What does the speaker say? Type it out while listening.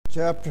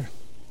chapter.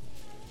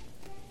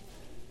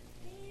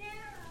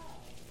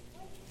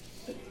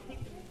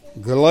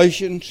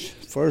 Galatians,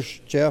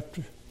 first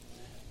chapter.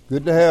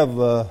 Good to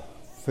have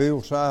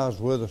Phil Size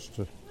with us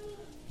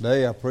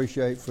today. I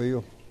appreciate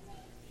Phil.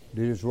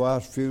 Did his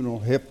wife's funeral,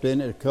 helped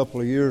in it a couple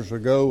of years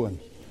ago, and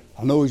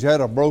I know he's had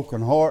a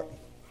broken heart.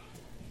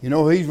 You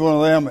know, he's one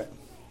of them that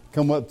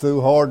come up through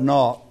hard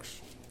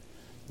knocks.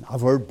 I've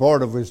heard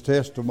part of his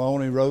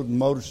testimony. Rode in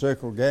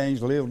motorcycle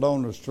gangs, lived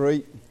on the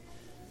street,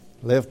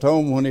 left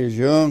home when he was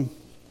young.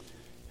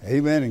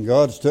 Amen, and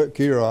God's took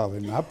care of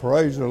him. I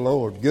praise the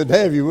Lord. Good to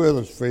have you with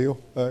us, Phil.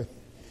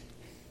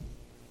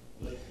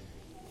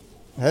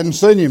 Hadn't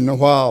seen him in a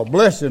while.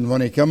 Bless him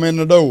when he come in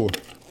the door.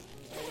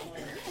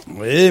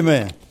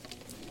 Amen.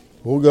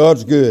 Oh,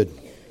 God's good.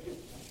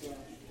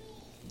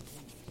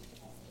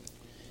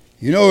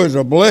 You know, it's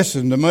a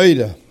blessing to me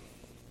to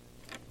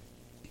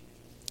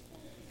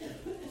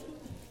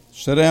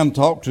sit down and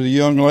talk to the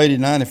young lady,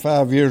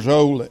 95 years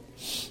old,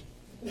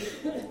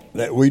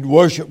 that we'd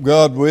worship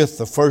God with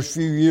the first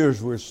few years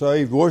we were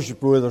saved.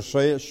 Worshiped with her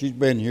since. She's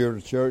been here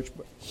at church.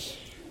 But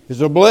it's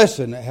a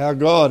blessing how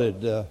God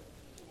had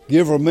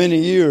give her many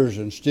years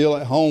and still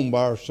at home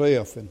by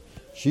herself. And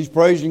she's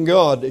praising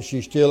God that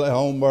she's still at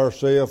home by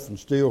herself and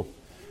still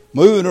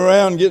moving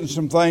around, getting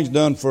some things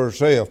done for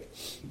herself.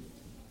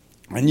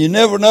 And you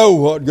never know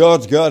what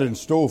God's got in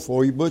store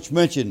for you. Butch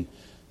mentioned,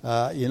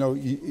 I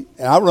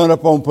run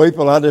up on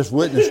people I just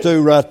witnessed to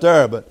right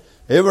there, but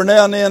every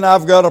now and then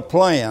I've got a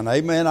plan.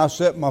 Amen. I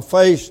set my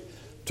face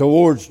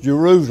towards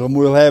Jerusalem.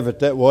 We'll have it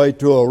that way,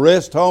 to a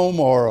rest home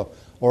or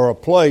a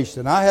place.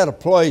 And I had a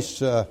place,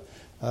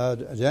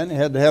 Jenny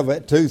had to have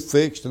that tooth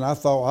fixed, and I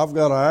thought, I've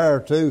got an hour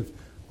or two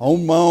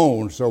on my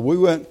own. So we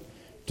went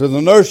to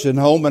the nursing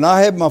home, and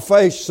I had my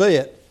face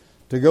set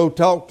to go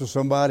talk to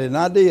somebody, and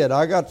I did.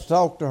 I got to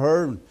talk to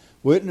her and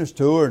witness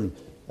to her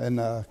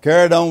and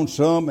carried on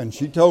some, and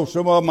she told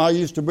some of them I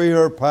used to be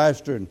her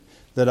pastor and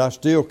that I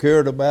still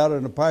cared about it,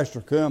 and the pastor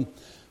come.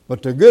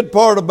 But the good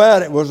part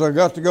about it was I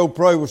got to go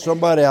pray with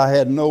somebody I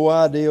had no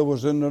idea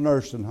was in the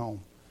nursing home.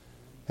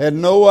 Had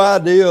no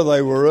idea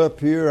they were up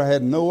here. I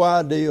had no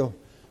idea.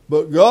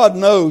 But God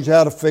knows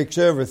how to fix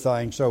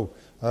everything. So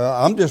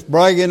I'm just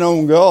bragging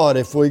on God.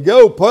 If we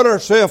go put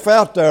ourselves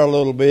out there a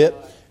little bit,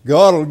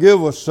 God will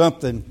give us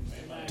something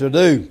to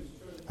do.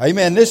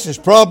 Amen. This is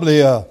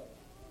probably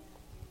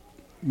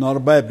not a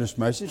Baptist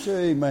message.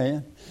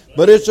 Amen.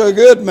 But it's a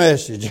good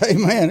message.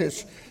 Amen.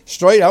 It's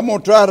straight. I'm going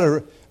to try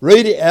to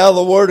read it out of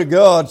the Word of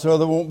God so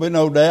there won't be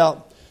no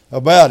doubt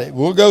about it.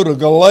 We'll go to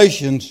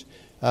Galatians,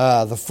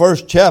 the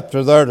first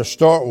chapter there to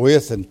start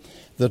with. And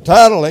the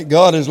title that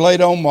God has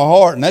laid on my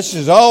heart, and this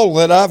is all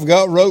that I've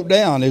got wrote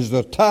down, is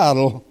the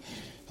title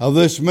of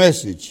this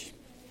message.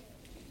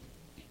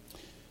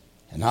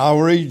 And I'll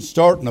read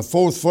starting the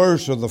 4th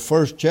verse of the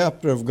first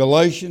chapter of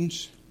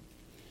Galatians.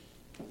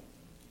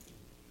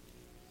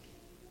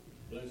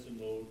 Bless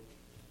him, Lord.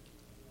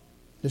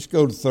 Let's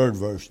go to the 3rd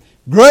verse.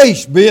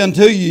 Grace be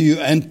unto you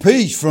and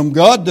peace from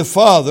God the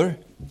Father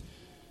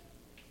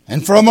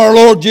and from our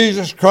Lord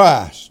Jesus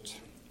Christ.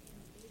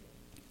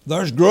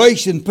 There's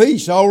grace and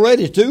peace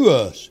already to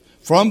us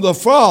from the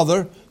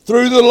Father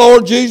through the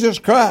Lord Jesus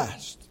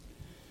Christ.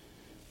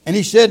 And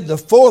he said the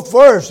 4th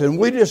verse, and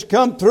we just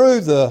come through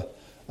the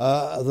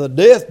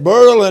death,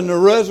 burial, and the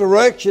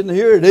resurrection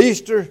here at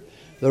Easter,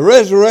 the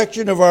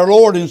resurrection of our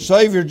Lord and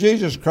Savior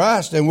Jesus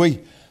Christ, and we,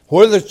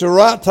 whether it's the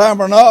right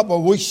time or not, but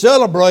we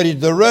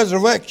celebrated the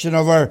resurrection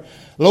of our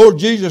Lord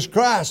Jesus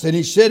Christ. And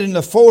he said in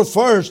the 4th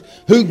verse,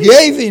 who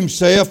gave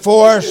himself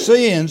for our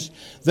sins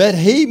that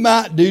he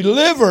might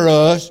deliver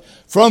us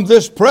from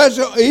this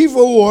present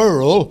evil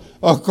world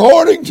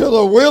according to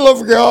the will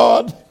of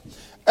God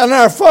and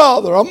our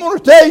Father. I'm going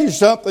to tell you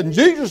something.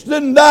 Jesus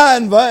didn't die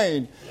in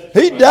vain.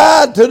 He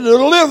died to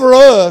deliver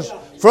us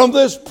from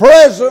this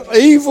present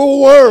evil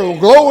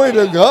world. Glory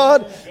to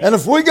God. And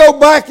if we go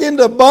back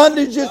into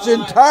bondage, it's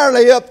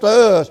entirely up to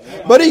us.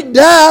 But he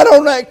died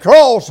on that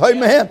cross,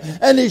 amen.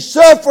 And he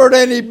suffered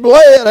and he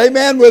bled,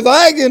 amen, with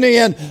agony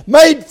and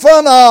made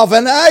fun of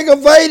and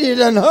aggravated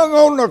and hung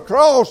on the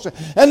cross.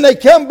 And they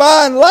come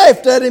by and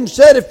laughed at him,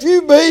 said, if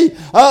you be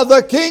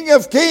the King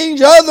of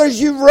Kings, others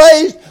you've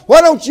raised,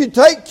 why don't you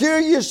take care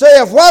of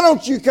yourself? Why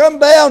don't you come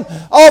down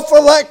off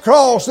of that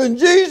cross? And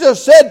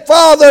Jesus said,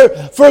 Father,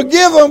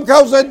 forgive them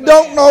because they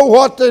don't know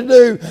what to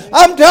do.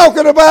 I'm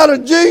talking about a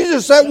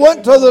Jesus that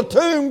went to the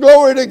tomb,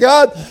 glory to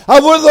God,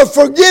 with a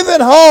forgiving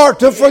heart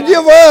to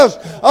forgive us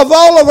of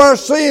all of our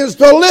sins,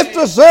 to lift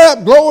us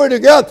up, glory to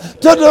God,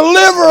 to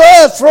deliver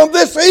us from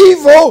this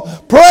evil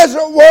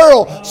present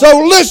world.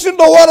 So listen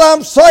to what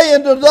I'm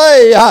saying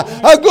today.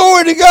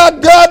 Glory to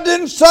God, God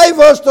didn't save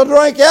us to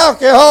drink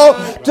alcohol,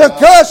 to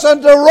cuss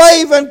and to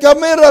rave and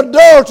commit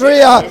adultery.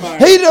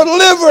 He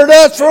delivered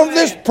us from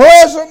this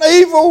present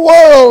evil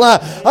world.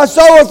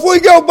 So if we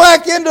go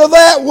back into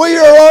that, we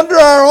are under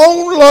our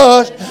own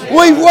lust.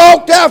 We've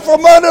walked out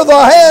from under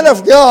the hand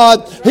of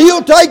God.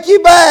 He'll take you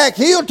back.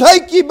 He'll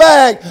take you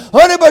back.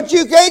 Honey, but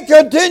you can't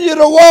continue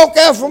to walk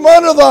out from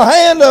under the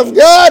hand of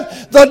God,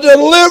 the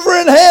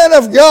delivering hand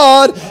of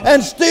God,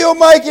 and still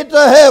make it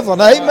to heaven.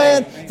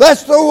 Amen.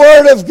 That's the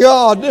Word of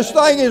God. This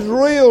thing is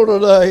real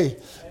today.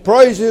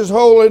 Praise His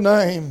holy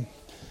name.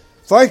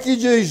 Thank you,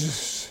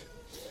 Jesus.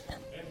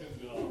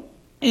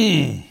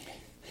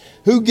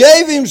 Who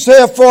gave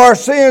Himself for our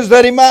sins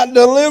that He might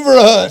deliver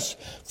us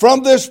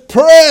from this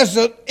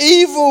present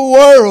evil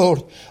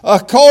world,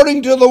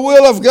 according to the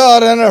will of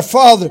God and our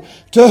Father,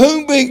 to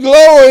whom be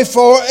glory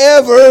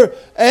forever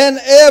and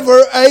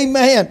ever.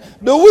 Amen.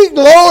 Do we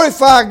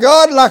glorify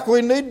God like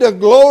we need to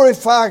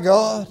glorify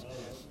God?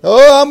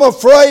 Oh, I'm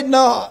afraid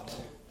not.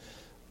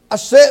 I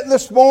sat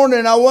this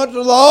morning, I went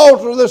to the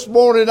altar this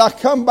morning, I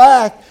come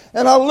back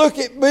and I look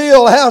at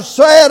Bill, how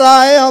sad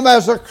I am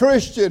as a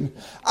Christian.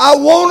 I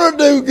want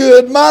to do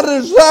good. My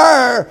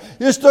desire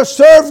is to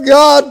serve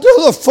God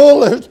to the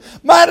fullest.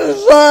 My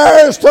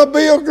desire is to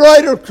be a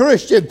greater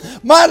Christian.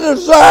 My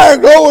desire,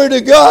 glory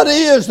to God,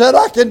 is that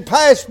I can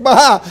pass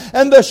by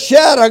and the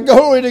shadow,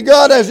 glory to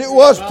God, as it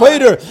was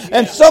Peter,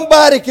 and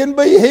somebody can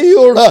be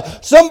healed.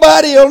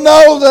 Somebody will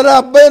know that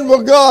I've been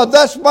with God.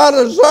 That's my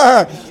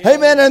desire.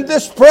 Amen. And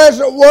this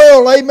present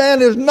world,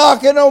 amen, is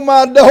knocking on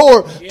my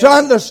door,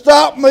 trying to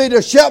stop me,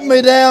 to shut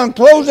me down,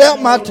 close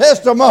out my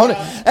testimony.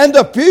 And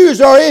the pews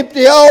are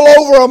empty all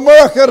over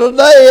America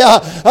today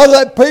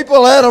that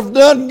people that have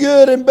done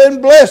good and been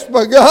blessed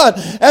by God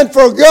and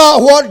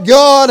forgot what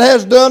God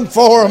has done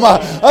for them.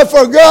 I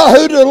forgot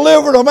who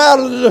delivered them out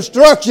of the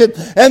destruction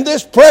and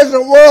this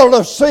present world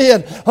of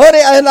sin. Honey,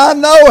 and I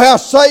know how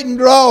Satan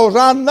draws.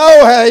 I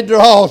know how he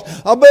draws.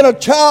 I've been a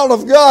child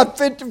of God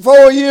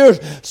 54 years.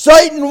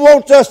 Satan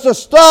wants us to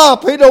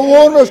stop. He don't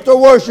want us to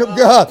worship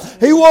God.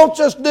 He wants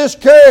us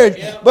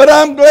discouraged. But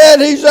I'm glad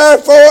He's there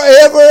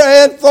forever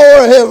and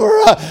forever.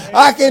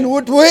 I can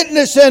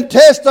witness and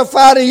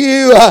testify to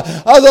you,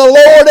 the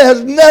Lord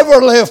has never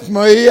left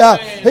me.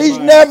 He's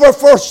never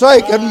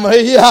forsaken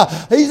me.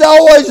 He's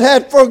always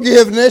had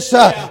forgiveness.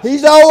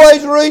 He's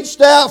always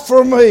reached out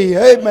for me.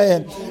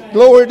 Amen.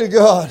 Glory to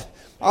God.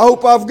 I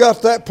hope I've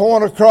got that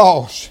point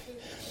across.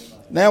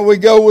 Now we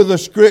go with the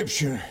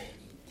scripture.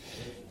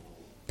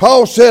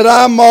 Paul said,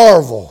 I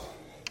marvel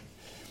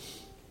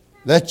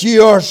that ye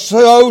are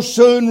so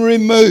soon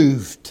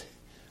removed.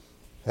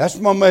 That's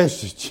my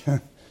message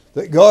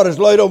that God has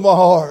laid on my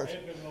heart.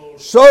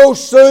 So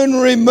soon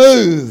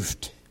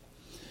removed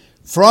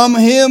from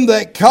Him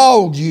that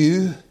called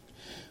you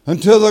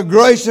unto the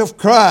grace of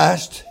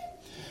Christ,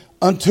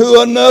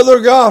 unto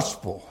another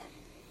gospel.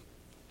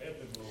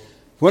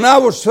 When I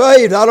was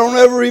saved, I don't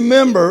ever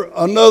remember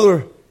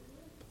another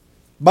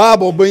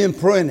Bible being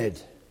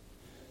printed.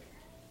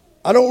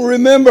 I don't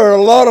remember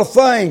a lot of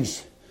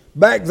things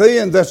back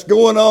then that's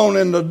going on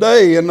in the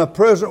day, in the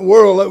present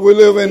world that we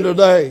live in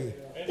today.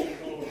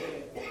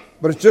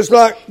 But it's just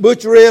like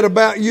Butch read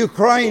about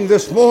Ukraine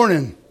this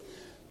morning.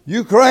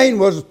 Ukraine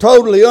was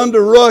totally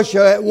under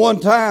Russia at one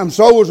time.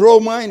 So was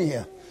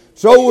Romania.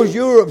 So was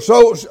Europe.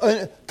 So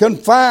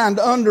confined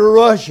under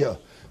Russia.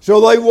 So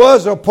they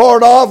was a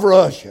part of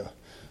Russia.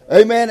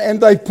 Amen.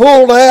 And they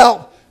pulled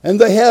out, and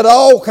they had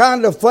all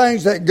kinds of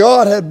things that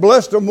God had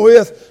blessed them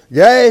with,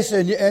 gas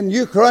and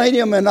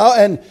uranium and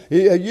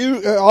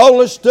all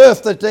this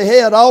stuff that they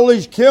had, all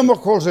these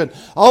chemicals and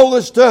all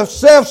this stuff,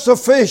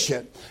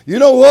 self-sufficient. You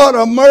know what?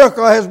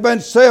 America has been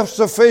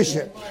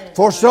self-sufficient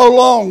for so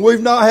long. We've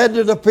not had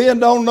to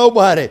depend on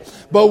nobody.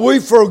 But we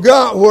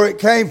forgot where it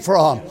came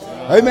from.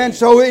 Amen.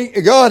 So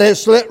God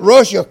has let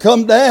Russia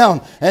come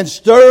down and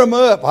stir them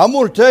up. I'm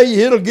going to tell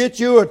you, it'll get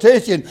your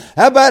attention.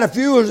 How about if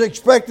you was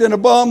expecting a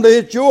bomb to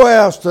hit your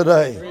house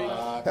today?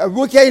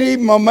 We can't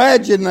even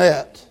imagine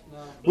that.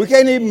 We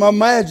can't even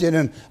imagine.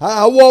 And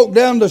I walked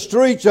down the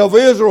streets of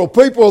Israel,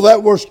 people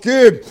that were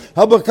scared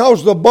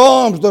because the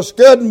bombs, the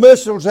Scud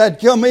missiles had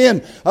come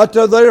in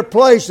to their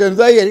place, and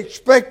they had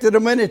expected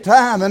them any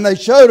time. And they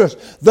showed us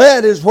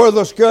that is where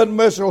the Scud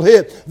missile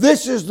hit.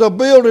 This is the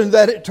building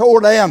that it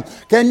tore down.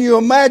 Can you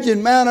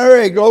imagine Mount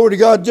Airy, glory to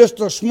God, just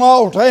a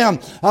small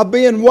town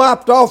being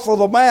wiped off of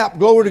the map,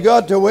 glory to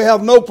God, till we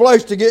have no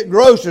place to get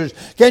groceries?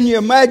 Can you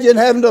imagine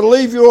having to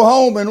leave your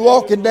home and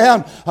walking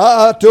down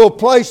to a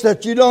place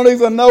that you don't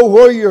even know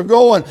where you're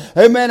going,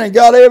 amen, and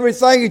got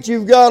everything that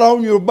you've got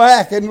on your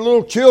back and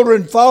little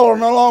children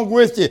following along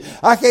with you?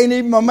 I can't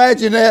even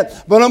imagine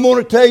that, but I'm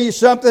going to tell you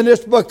something.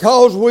 It's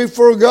because we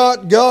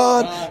forgot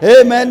God,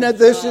 amen, that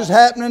this is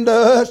happening to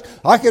us.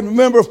 I can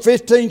remember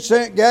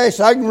 15-cent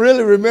gas. I can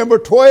really remember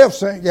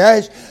 12-cent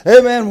gas,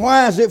 amen.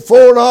 Why is it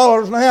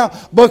 $4 now?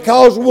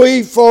 Because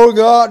we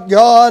forgot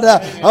God.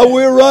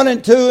 We're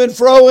running to and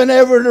fro in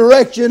every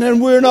direction,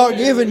 and we're not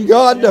giving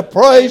God the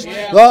praise,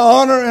 the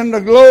honor, and the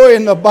glory.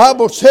 And the Bible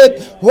Bible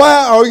said,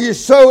 why are you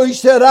so? He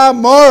said, I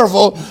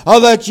marvel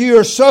that you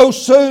are so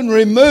soon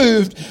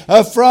removed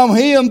from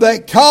him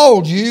that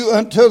called you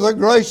unto the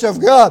grace of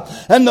God.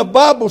 And the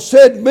Bible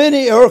said,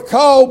 many are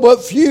called,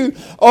 but few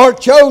are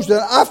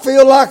chosen. I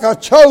feel like a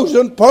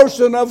chosen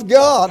person of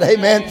God.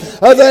 Amen.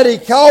 That he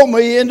called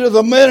me into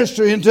the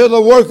ministry, into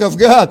the work of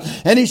God.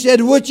 And he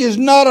said, which is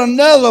not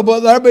another, but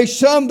there be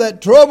some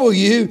that trouble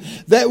you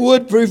that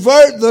would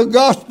pervert the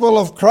gospel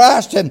of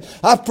Christ. And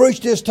I've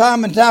preached this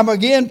time and time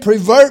again.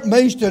 Pervert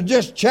means to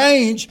just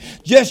change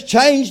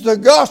the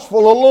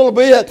gospel a little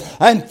bit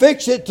and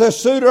fix it to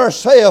suit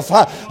ourselves.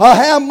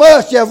 How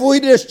much have we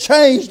just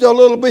changed a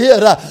little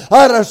bit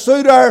to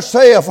suit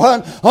ourselves?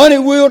 Honey,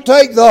 we'll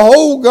take the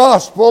whole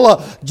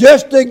gospel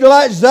just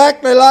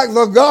exactly like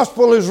the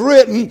gospel is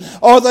written,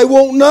 or they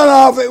won't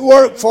none of it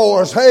work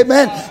for us.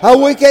 Amen.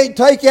 We can't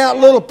take out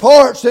little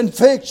parts and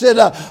fix it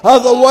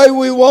the way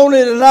we want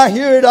it, and I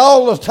hear it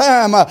all the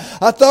time. I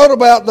thought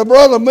about the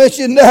brother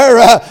mentioned there,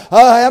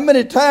 how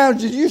many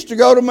times you used to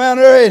go to Mount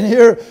Airy and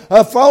hear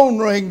a phone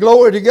ring.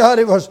 Glory to God.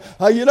 It was,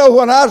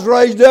 when I was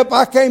raised up,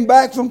 I came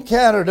back from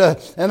Canada,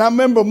 and I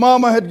remember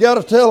Mama had got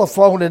a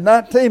telephone in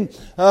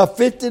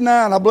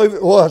 1959, I believe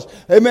it was.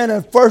 Amen.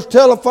 And first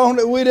telephone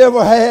that we'd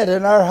ever had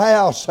in our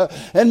house.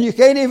 And you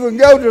can't even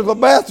go to the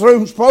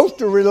bathroom supposed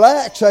to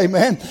relax,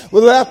 amen,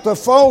 without the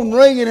phone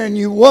ringing and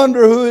you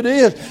wonder who it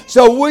is.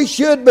 So we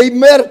should be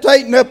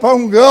meditating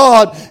upon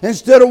God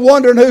instead of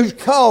wondering who's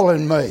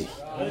calling me.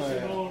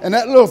 Amen. And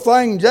that little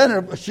thing,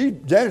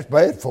 Janet's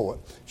bad for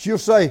it. She'll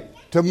say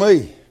to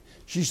me,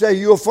 she say,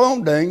 your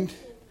phone dinged.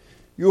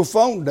 Your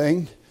phone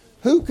dinged.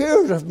 Who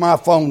cares if my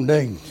phone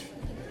dinged?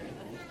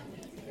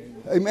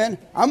 Amen.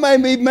 I may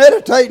be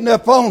meditating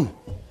upon.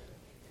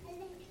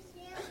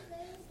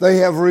 They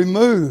have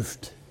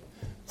removed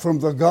from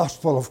the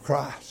gospel of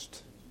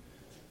Christ.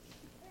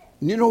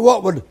 And you know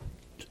what would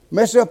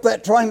mess up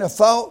that train of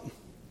thought?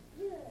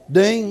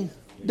 Ding,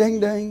 ding,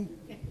 ding.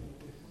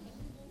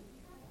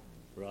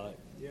 Right.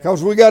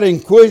 Because we got an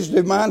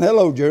inquisitive mind.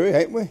 Hello, Jerry,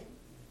 ain't we?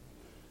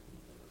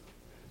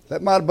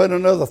 That might have been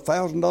another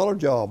 $1,000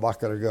 job I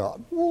could have got.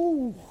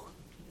 Woo.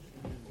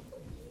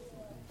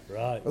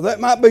 Right. Or that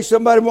might be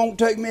somebody won't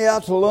take me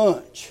out to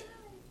lunch.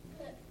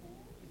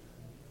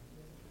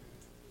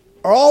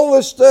 Or all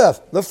this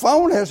stuff. The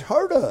phone has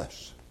hurt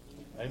us.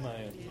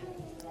 Amen.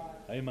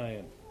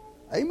 Amen.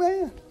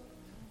 Amen.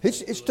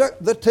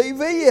 The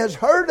TV has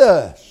hurt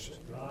us.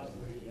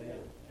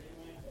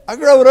 I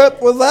grew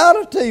up without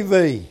a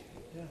TV.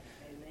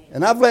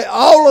 And I've let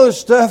all of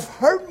this stuff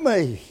hurt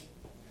me.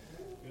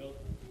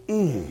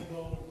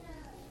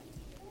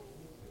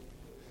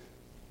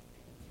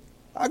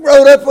 I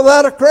grew up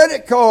without a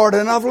credit card,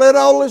 and I've let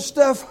all this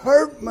stuff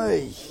hurt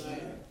me.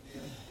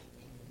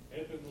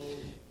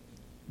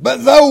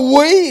 But though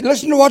we,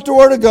 listen to what the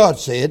Word of God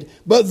said,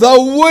 but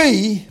though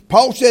we,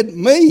 Paul said,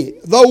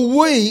 though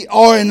we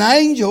or an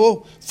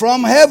angel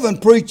from heaven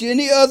preach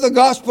any other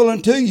gospel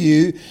unto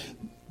you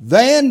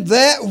than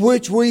that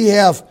which we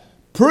have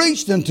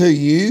preached unto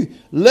you,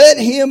 let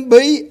him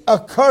be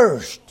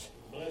accursed.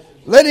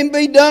 Let him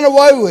be done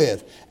away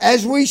with.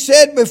 As we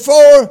said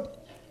before,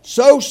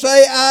 so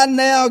say I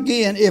now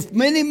again, if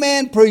many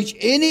men preach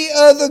any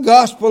other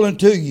gospel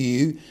unto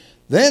you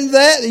than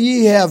that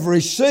ye have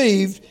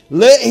received,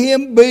 let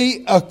him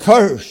be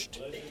accursed.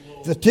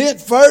 The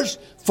 10th verse,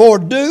 for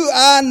do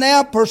I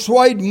now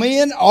persuade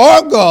men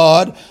or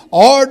God,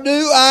 or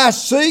do I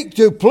seek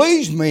to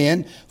please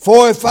men?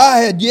 For if I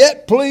had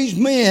yet pleased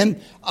men,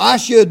 I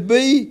should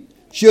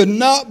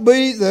not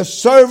be the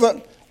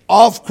servant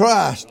of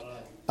Christ.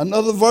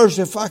 Another verse,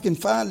 if I can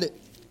find it.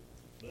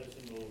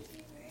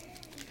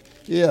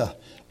 Yeah.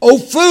 O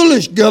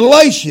foolish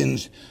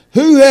Galatians,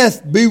 who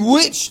hath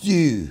bewitched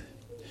you,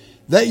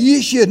 that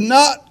ye should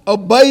not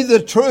obey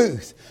the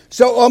truth?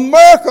 So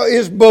America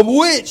is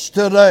bewitched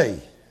today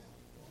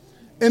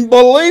in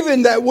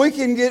believing that we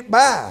can get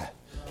by.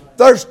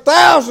 There's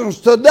thousands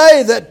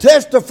today that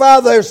testify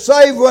they're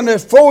saved when they're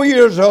 4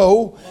 years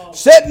old,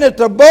 sitting at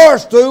the bar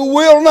stool,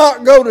 will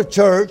not go to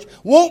church,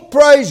 won't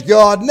praise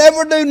God,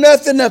 never do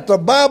nothing that the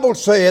Bible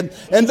said,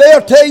 and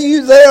they'll tell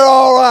you they're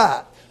all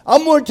right.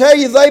 I'm going to tell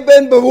you they've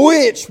been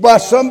bewitched by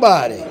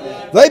somebody.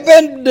 They've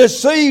been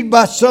deceived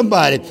by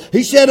somebody.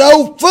 He said,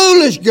 O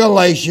foolish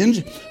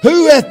Galatians,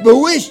 who hath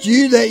bewitched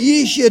you that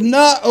ye should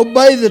not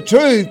obey the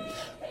truth,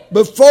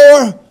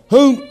 before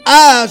whom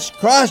eyes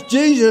Christ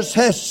Jesus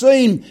hath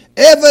seen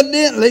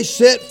evidently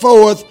set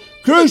forth,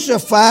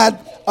 crucified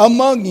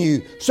among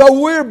you. So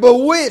we're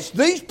bewitched.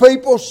 These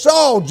people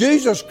saw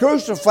Jesus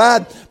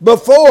crucified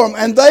before them,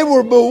 and they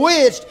were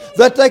bewitched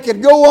that they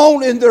could go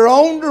on in their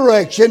own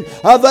direction,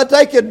 that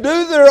they could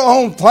do their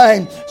own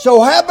thing.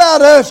 So how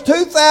about us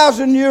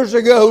 2,000 years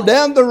ago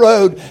down the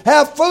road?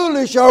 How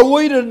foolish are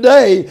we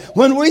today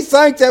when we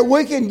think that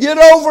we can get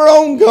over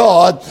on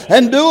God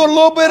and do a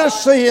little bit of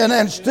sin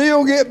and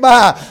still get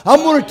by?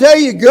 I'm going to tell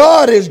you,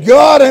 God is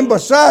God, and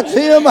besides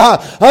Him,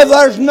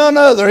 there's none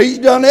other. He's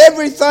done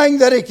everything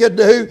that He could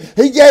do. do.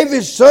 He gave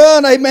His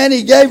Son, amen.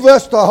 He gave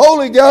us the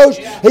Holy Ghost.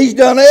 He's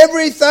done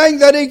everything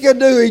that He could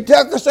do. He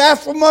took us out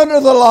from under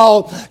the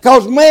law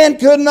because man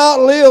could not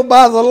live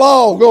by the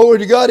law. Glory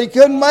to God. He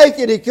couldn't make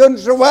it. He couldn't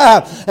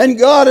survive. And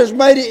God has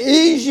made it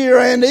easier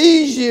and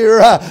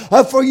easier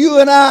for you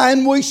and I,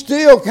 and we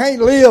still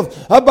can't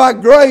live by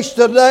grace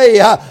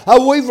today.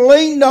 We've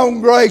leaned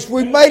on grace.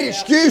 We've made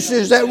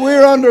excuses that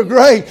we're under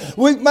grace.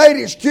 We've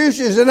made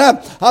excuses, and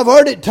I've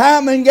heard it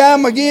time and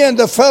time again.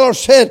 The fellow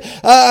said,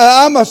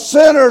 I'm a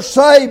sinner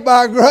saved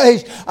by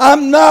grace.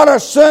 I'm not a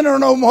sinner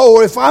no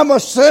more. If I'm a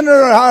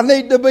sinner, I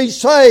need to be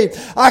saved.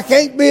 I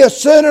can't be a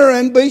sinner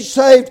and be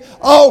saved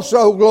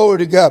also. Glory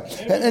to God.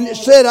 And it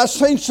said, I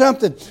seen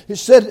something. It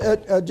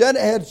said, Jenny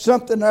had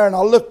something there, and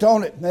I looked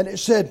on it, and it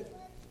said,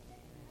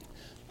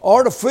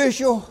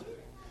 artificial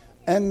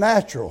and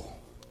natural.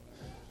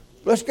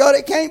 Bless God,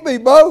 it can't be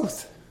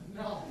both.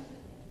 No.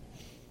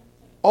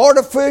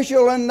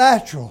 Artificial and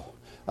natural.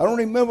 I don't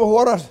remember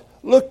what I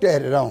looked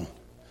at it on.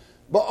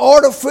 But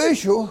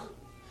artificial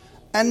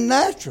and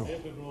natural.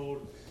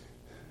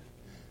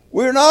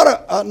 We're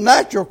not a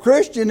natural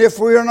Christian if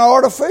we're an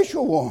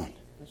artificial one.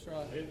 That's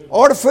right.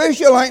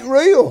 Artificial ain't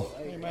real.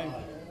 Amen.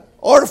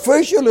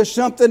 Artificial is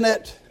something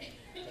that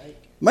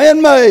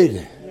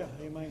man-made. Yeah,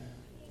 amen.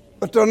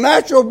 But the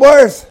natural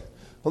birth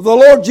of the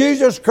Lord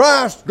Jesus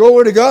Christ,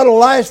 glory to God, will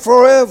last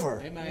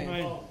forever.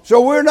 Amen.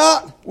 So we're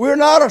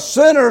not a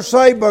sinner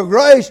saved by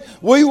grace.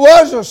 We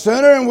was a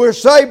sinner and we're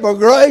saved by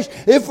grace.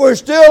 If we're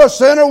still a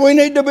sinner, we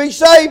need to be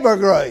saved by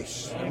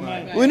grace.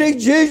 Amen. We need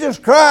Jesus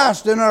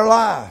Christ in our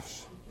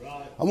lives.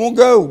 I'm going to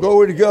go,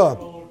 glory to God.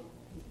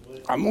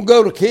 I'm going to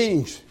go to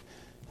Kings.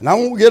 And I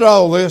won't get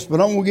all this, but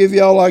I'm going to give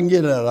you all I can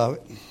get out of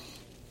it.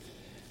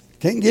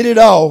 Can't get it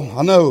all,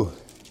 I know.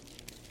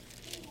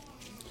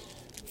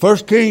 1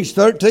 Kings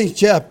 13th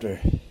chapter.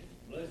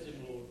 Bless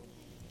him, Lord.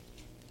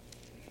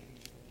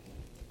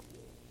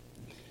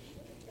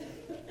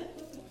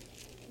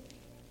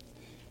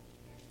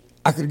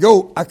 I could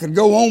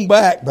go on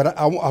back, but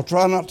I'll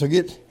try not to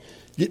get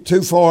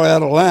too far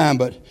out of line.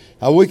 But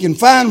we can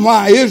find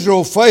why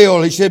Israel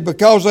failed. He said,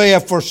 because they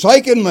have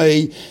forsaken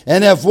me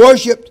and have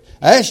worshipped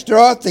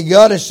Ashtaroth, the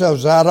goddess of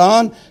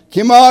Zidon,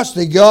 Chemosh,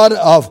 the god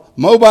of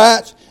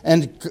Moabites,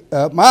 and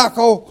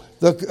Michael,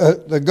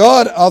 the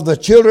God of the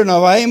children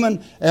of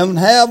Ammon, and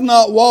have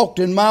not walked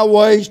in my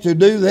ways to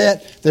do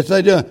that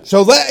they done.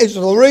 So that is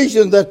the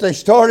reason that they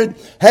started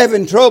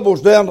having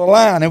troubles down the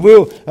line. And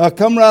we'll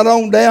come right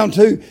on down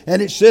to,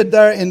 and it said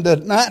there in the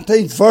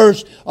 19th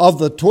verse of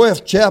the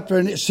 12th chapter,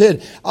 and it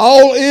said,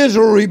 all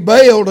Israel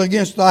rebelled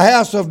against the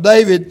house of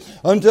David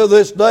until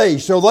this day.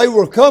 So they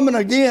were coming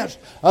against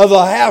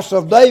the house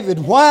of David.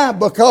 Why?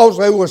 Because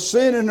they were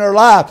sin in their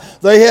life.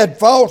 They had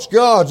false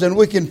gods, and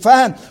we can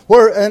find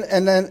where,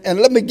 and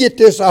let me get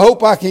this, I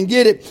hope I can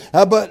get it,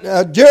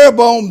 but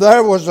Jeroboam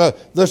there was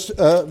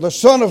the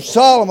son of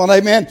Solomon,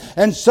 amen,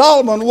 and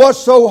Solomon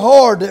was so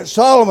hard that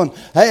Solomon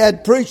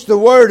had preached the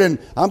word, and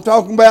I'm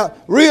talking about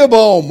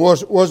Rehoboam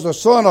was the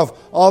son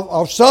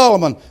of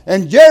Solomon,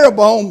 and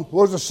Jeroboam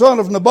was the son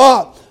of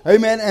Nebat,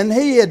 amen, and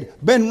he had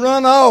been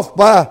run off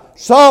by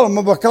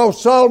Solomon because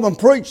Solomon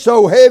preached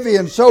so heavy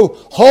and so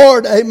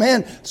hard,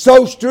 amen,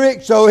 so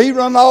strict, so he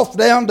run off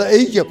down to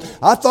Egypt.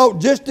 I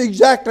thought just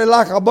exactly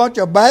like a bunch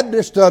of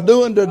Baptists are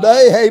doing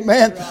today,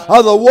 amen.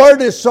 The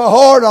word is so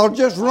hard, I'll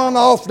just run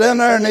off down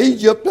there in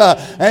Egypt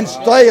and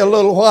stay a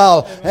little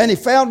while. And he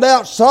found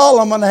out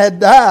Solomon had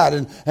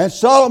died and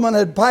Solomon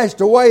had passed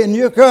away, and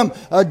here come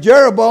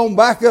Jeroboam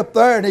back up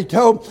there, and he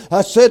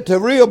said to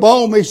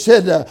Rehoboam, he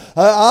said,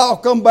 I'll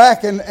come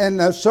back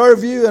and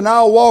serve you, and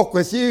I'll walk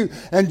with you.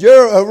 And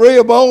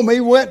Rehoboam,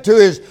 he went to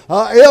his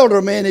elder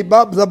men.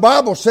 The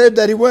Bible said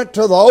that he went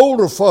to the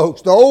older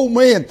folks, the old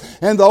men.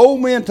 And the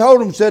old men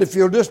told him, said, if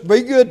you'll just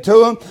be good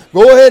to them,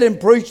 go ahead and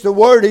preach the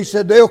word. He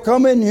said, they'll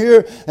come in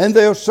here and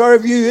they'll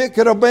serve you. It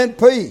could have been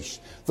peace.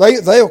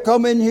 They'll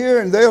come in here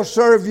and they'll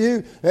serve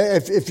you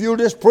if you'll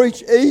just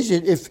preach easy.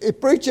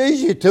 If preach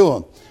easy to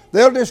them.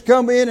 They'll just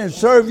come in and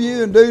serve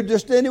you and do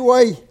just any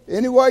way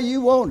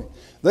you want it.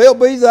 They'll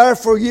be there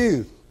for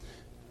you.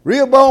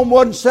 Rehoboam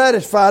wasn't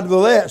satisfied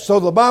with that, so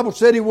the Bible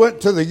said he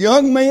went to the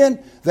young men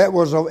that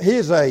was of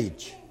his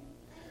age.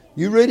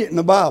 You read it in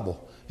the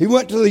Bible. He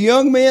went to the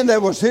young men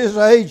that was his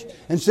age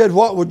and said,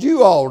 what would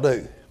you all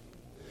do?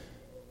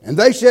 And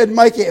they said,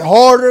 make it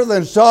harder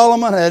than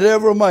Solomon had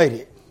ever made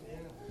it.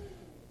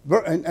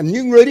 And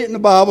you can read it in the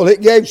Bible.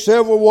 It gave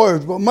several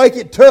words, but make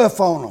it tough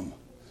on them.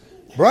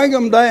 Bring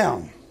them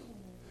down.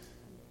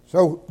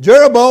 So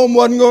Jeroboam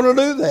wasn't going to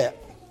do that.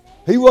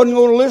 He wasn't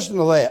going to listen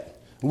to that.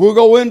 We'll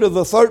go into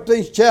the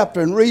 13th chapter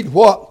and read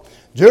what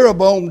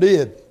Jeroboam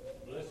did.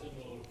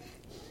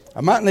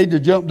 I might need to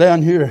jump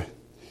down here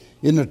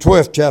in the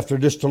 12th chapter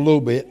just a little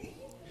bit.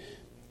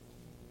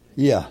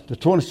 Yeah, the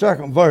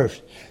 22nd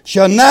verse.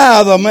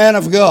 Shemaiah, the man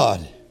of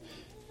God.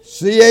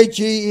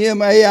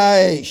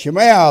 Chemaiah,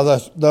 Shemaiah,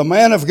 the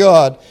man of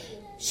God,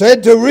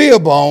 said to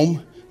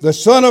Rehoboam, the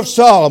son of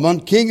Solomon,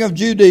 king of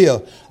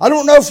Judea. I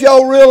don't know if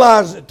y'all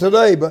realize it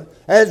today, but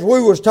as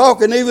we was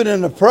talking even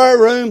in the prayer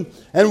room,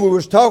 and we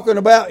was talking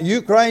about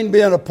Ukraine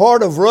being a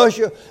part of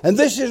Russia. And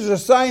this is the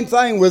same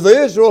thing with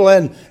Israel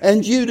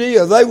and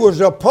Judea. They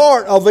was a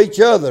part of each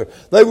other.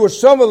 They were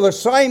some of the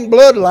same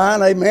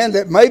bloodline, amen,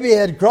 that maybe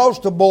had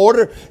crossed the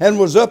border and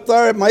was up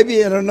there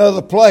maybe in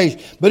another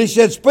place. But he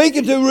said,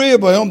 speaking to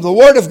Rehoboam, the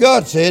word of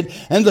God said,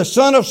 and the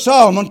son of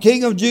Solomon,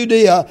 king of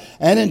Judea,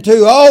 and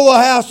into all the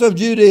house of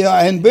Judea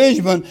and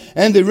Benjamin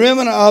and the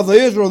remnant of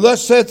Israel,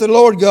 thus saith the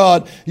Lord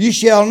God, you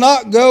shall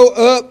not go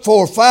up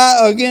for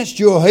fight against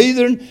your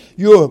heathen,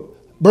 your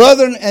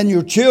brethren and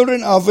your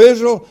children of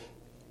Israel.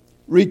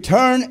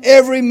 Return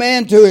every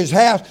man to his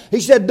house.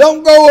 He said,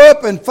 don't go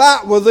up and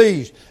fight with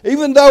these.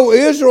 Even though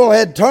Israel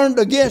had turned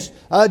against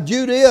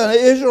Judea and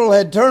Israel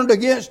had turned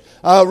against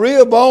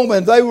Rehoboam,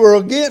 and they were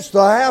against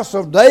the house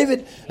of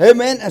David.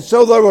 Amen. And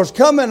so there was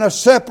coming a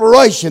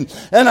separation.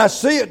 And I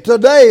see it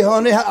today,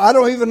 honey. I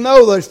don't even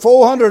know. There's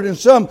 400 and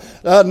some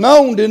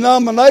known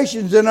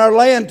denominations in our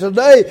land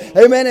today.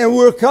 Amen. And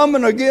we're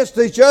coming against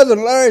each other.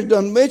 And Larry's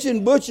done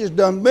mention, Butch has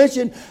done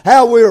mention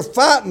how we're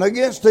fighting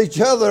against each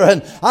other.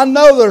 And I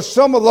know there's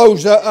some of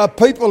those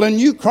people in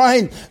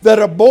Ukraine that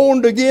are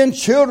born again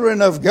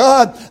children of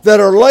God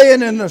that are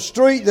laying in the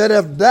street that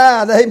have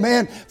died,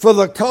 amen, for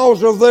the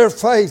cause of their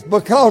faith.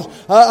 Because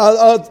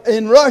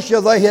in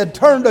Russia they had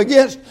turned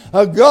against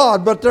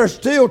God, but they're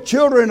still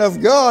children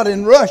of God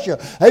in Russia.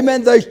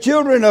 Amen. There's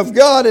children of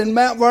God in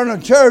Mount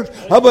Vernon Church,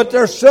 but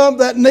there's some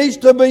that needs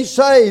to be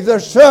saved.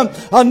 There's some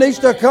needs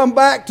to come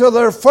back to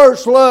their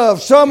first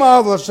love. Some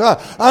of us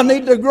I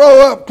need to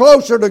grow up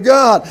closer to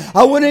God.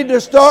 We need to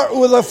start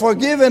with a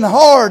forgiving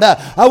heart.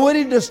 We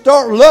need to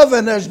start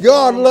loving as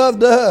God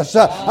loved us.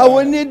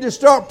 We need to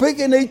start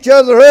picking each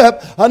other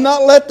up and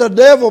not let the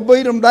devil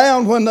beat them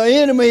down when the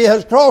enemy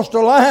has crossed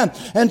the line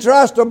and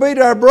tries to beat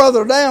our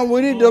brother down.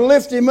 We need to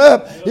lift him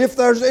up. If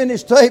there's any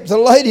tape, the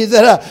lady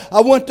that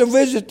I went to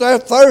visit there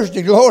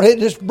Thursday, Lord, it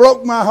just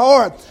broke my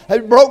heart.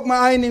 It broke my,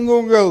 I ain't even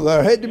going to go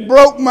there. It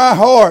broke my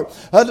heart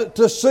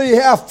to see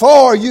how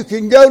far you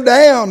can go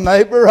down,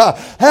 neighbor.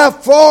 How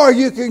far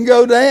you can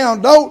go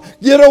down. Don't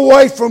get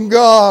away from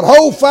God.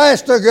 Hold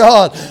fast to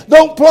God.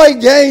 Don't play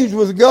games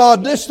with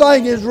God. This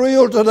thing is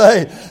real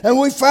today. And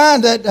we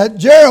find that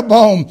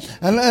Jeroboam,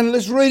 and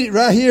let's read it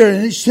right here.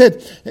 And he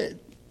said,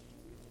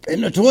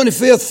 in the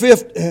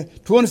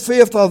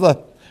 25th of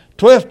the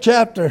 12th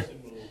chapter,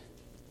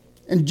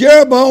 and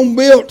Jeroboam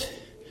built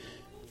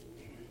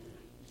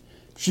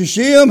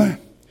Shechem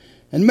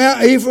and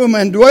Mount Ephraim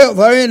and dwelt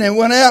therein, and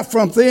went out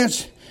from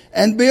thence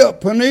and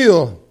built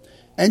Peniel.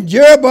 And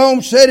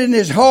Jeroboam said in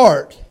his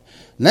heart,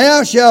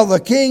 now shall the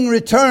king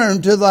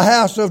return to the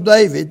house of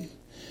David.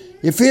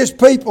 If his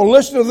people,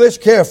 listen to this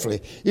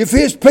carefully, if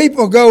his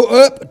people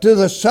go up to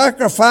the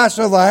sacrifice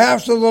of the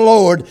house of the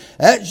Lord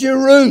at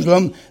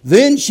Jerusalem,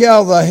 then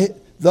shall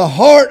the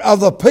heart of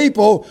the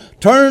people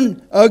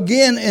turn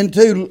again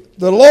into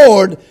the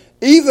Lord,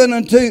 even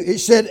unto, it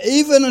said,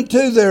 even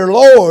unto their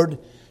Lord,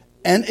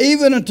 and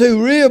even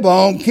unto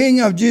Rehoboam,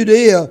 king of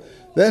Judea,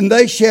 then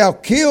they shall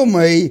kill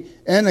me,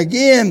 and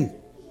again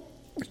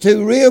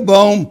to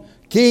Rehoboam,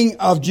 king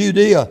of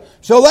Judea.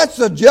 So that's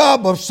the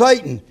job of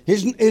Satan.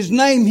 His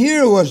name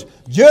here was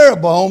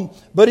Jeroboam,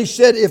 but he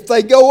said if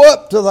they go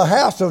up to the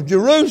house of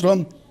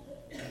Jerusalem,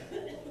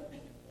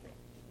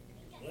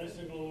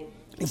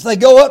 if they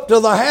go up to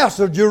the house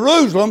of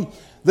Jerusalem,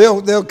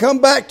 they'll come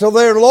back to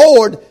their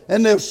Lord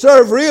and they'll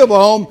serve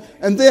Rehoboam,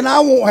 and then I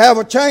won't have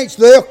a chance.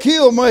 They'll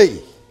kill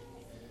me.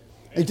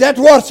 Is that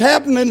what's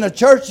happening in the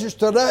churches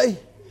today?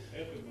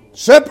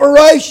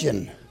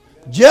 Separation,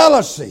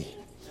 jealousy.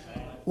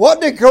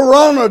 What did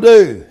Corona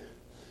do?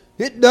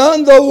 It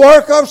done the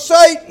work of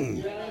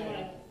Satan.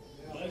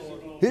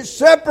 It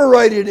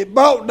separated, it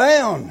brought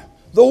down.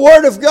 The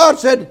Word of God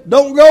said,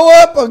 don't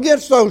go up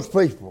against those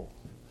people.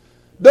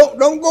 Don't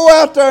go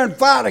out there and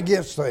fight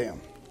against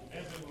them.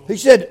 He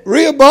said,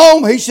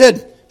 Rehoboam, he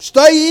said,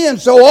 stay in.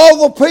 So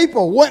all the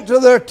people went to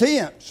their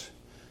tents.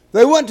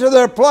 They went to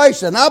their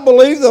place. And I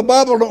believe the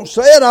Bible don't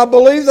say it. I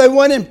believe they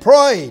went and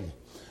prayed.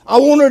 I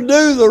want to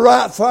do the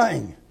right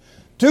thing.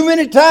 Too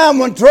many times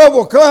when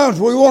trouble comes,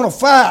 we want to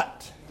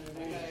fight.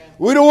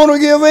 We don't want to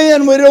give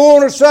in. We don't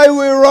want to say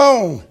we're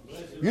wrong.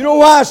 You know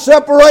why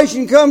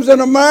separation comes in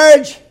a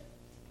marriage?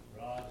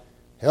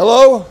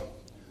 Hello?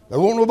 They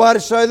won't nobody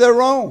say they're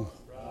wrong.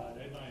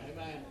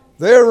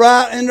 They're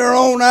right in their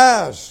own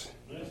eyes.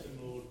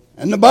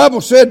 And the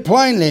Bible said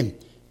plainly,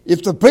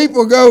 if the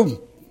people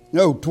go,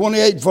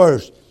 28th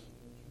verse.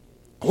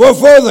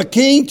 Wherefore the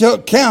king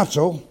took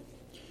counsel,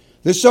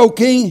 this old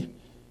king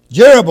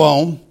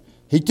Jeroboam,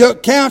 he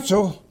took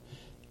counsel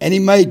and he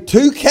made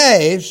 2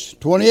 calves,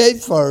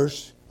 28th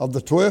verse of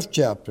the 12th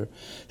chapter.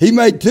 He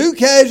made 2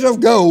 calves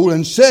of gold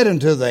and said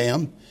unto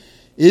them,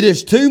 it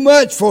is too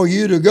much for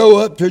you to go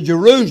up to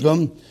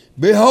Jerusalem.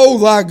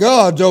 Behold thy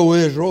gods, O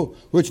Israel,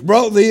 which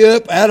brought thee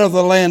up out of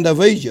the land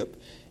of Egypt.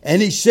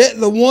 And he set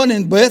the one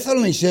in Bethel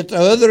and he set the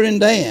other in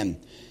Dan.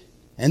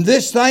 And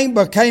this thing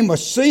became a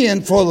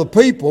sin, for the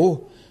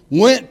people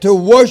went to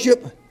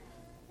worship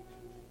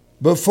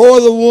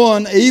before the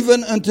one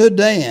even unto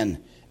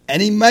Dan.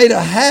 And he made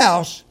a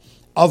house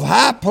of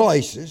high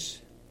places.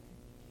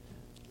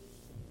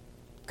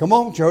 Come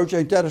on, church,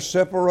 ain't that a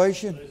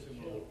separation?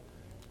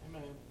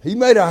 He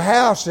made a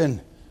house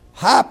in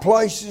high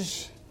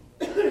places.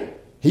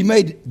 He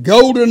made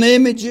golden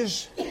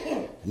images.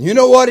 And you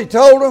know what he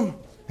told them?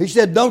 He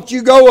said, don't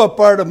you go up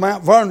there to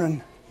Mount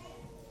Vernon.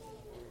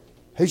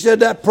 He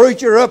said, that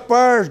preacher up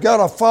there has got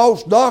a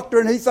false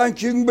doctrine. He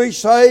thinks you can be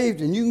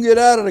saved and you can get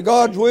out of the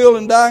God's will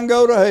and die and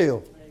go to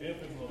hell.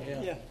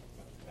 Yeah.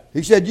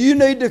 He said, you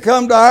need to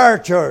come to our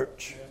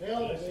church.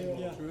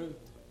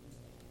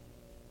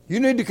 You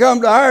need to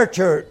come to our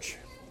church.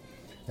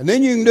 And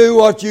then you can do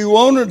what you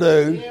want to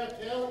do.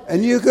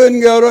 And you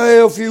couldn't go to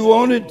hell if you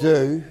wanted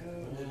to.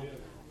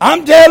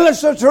 I'm telling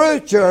us the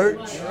truth,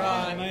 church.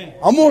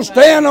 I'm going to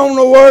stand on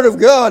the Word of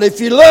God.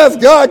 If you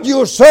love God,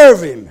 you'll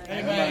serve Him.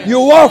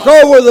 You'll walk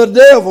over the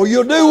devil.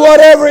 You'll do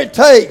whatever it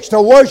takes to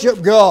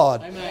worship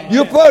God.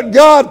 You'll put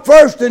God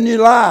first in your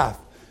life.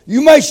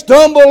 You may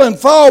stumble and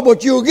fall,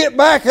 but you'll get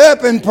back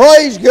up and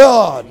praise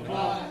God.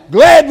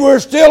 Glad we're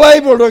still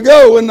able to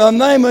go in the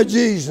name of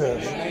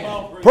Jesus.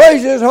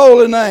 Praise His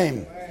holy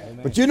name.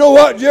 But you know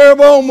what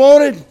Jeroboam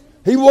wanted?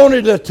 He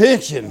wanted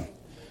attention.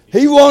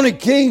 He wanted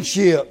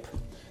kingship.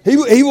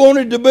 He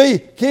wanted to be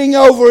king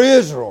over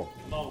Israel.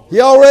 He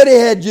already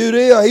had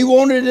Judea. He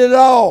wanted it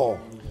all.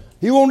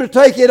 He wanted to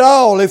take it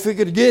all if he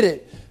could get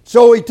it.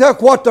 So he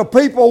took what the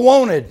people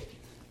wanted.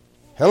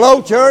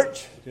 Hello,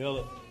 church? Tell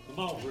it. Come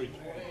on, preacher.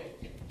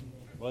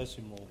 Bless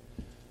him, Lord.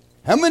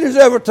 How many has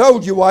ever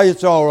told you why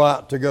it's all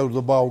right to go to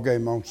the ball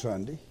game on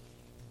Sunday?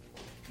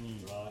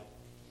 Right.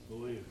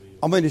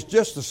 I mean, it's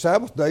just the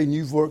Sabbath day and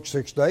you've worked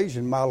 6 days,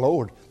 and my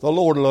Lord, the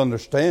Lord will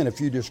understand if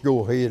you just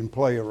go ahead and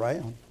play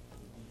around.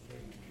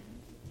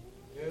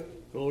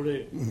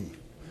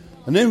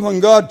 And then when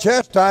God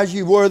chastises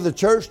you, wear the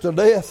church to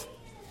death.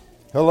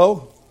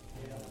 Hello?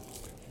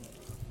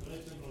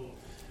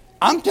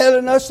 I'm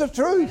telling us the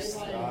truth.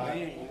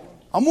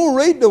 I'm going to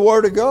read the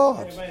Word of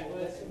God.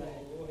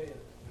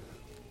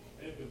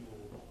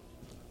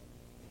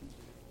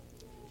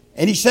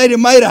 And he said he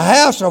made a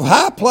house of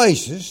high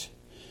places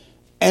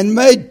and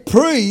made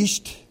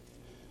priests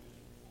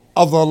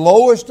of the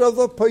lowest of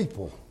the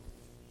people.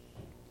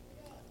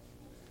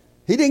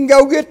 He didn't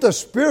go get the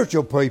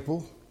spiritual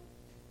people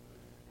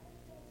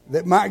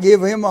that might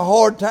give him a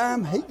hard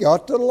time. He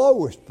got the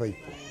lowest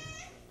people.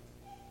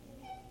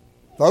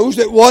 Those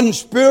that wasn't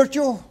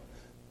spiritual,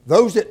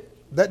 those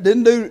that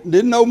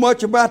didn't know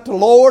much about the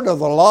Lord or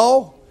the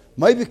law,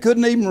 maybe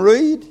couldn't even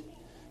read.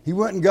 He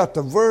went and got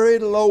the very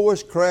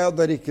lowest crowd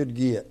that he could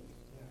get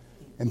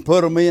and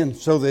put them in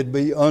so they'd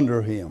be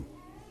under him.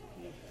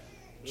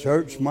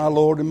 Church, my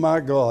Lord and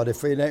my God,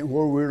 if it ain't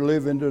where we're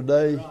living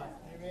today,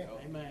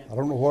 I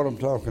don't know what I'm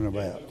talking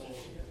about.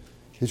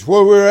 It's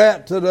where we're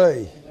at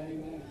today.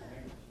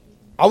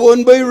 I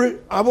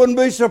wouldn't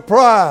be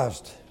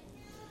surprised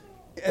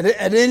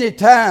at any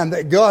time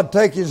that God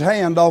take His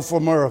hand off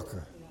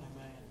America.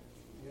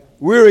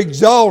 We're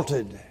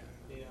exalted.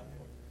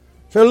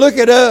 So look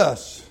at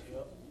us.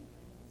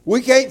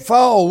 We can't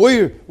fall.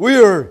 We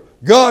are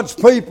God's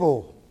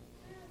people.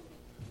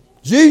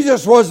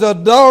 Jesus was the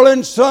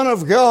darling Son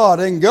of God,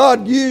 and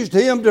God used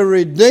Him to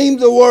redeem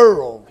the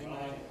world.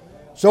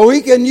 So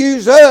He can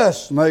use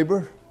us,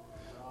 neighbor.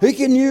 He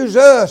can use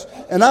us.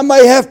 And I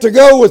may have to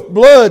go with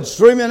blood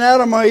streaming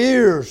out of my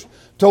ears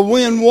to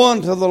win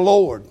one to the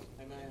Lord.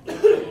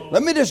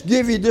 Let me just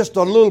give you just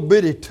a little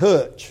bitty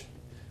touch.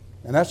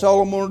 And that's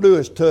all I'm going to do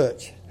is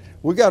touch.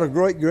 We got a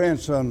great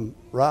grandson,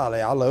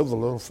 Riley. I love the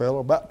little fellow,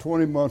 about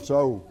 20 months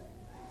old.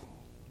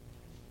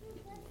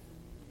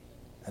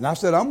 And I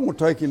said, I'm going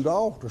to take him to the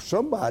altar.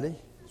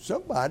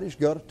 Somebody's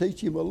got to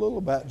teach him a little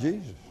about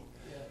Jesus.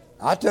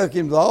 I took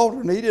him to the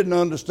altar, and he didn't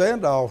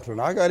understand the altar. And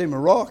I got him a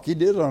rock. He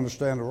did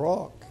understand the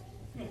rock.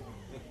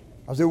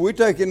 I said, we're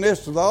taking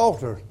this to the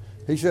altar.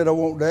 He said, I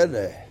want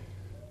Daddy.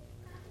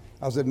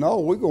 I said, no,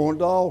 we're going to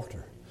the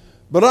altar.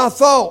 But I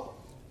thought,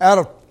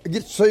 I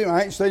get to see him.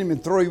 I ain't seen him in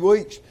 3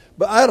 weeks.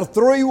 But out of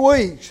 3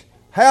 weeks,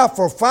 how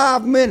for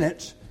 5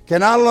 minutes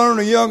can I learn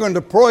a young'un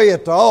to pray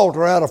at the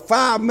altar out of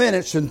 5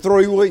 minutes in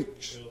 3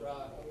 weeks?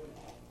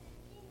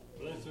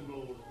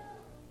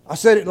 I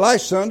said it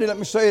last Sunday. Let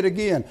me say it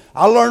again.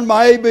 I learned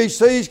my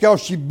ABCs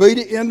because she beat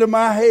it into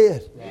my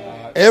head.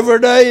 Right. Every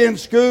day in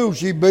school,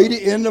 she beat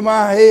it into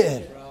my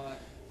head. Right.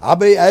 I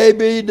be A,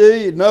 B,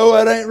 D. No,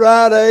 that ain't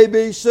right. A,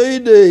 B, C,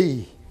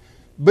 D.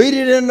 Beat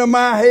it into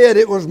my head.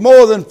 It was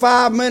more than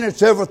 5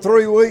 minutes every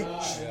 3 weeks.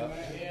 Right.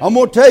 I'm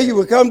going to tell you,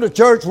 we come to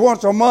church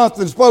once a month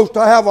and supposed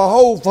to have a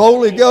whole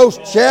Holy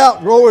Ghost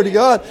shout, glory to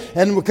God.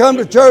 And we come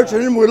to church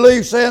and then we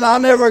leave saying, I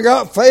never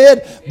got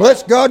fed.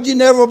 Bless God, you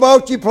never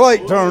bought your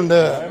plate turned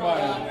up.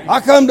 I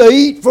come to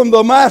eat from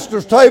the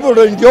Master's table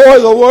to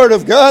enjoy the Word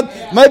of God.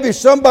 Maybe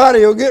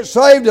somebody will get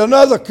saved,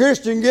 another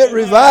Christian get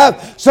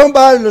revived.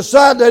 Somebody will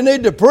decide they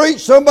need to preach.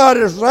 Somebody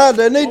will decide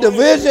they need to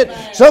visit.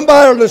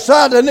 Somebody will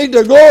decide they need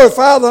to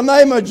glorify the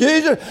name of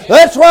Jesus.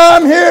 That's why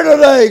I'm here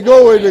today,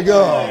 glory to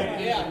God.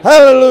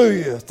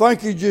 Hallelujah.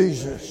 Thank you,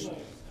 Jesus.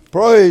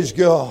 Praise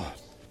God.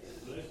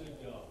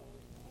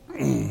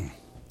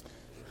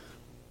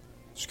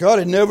 Scott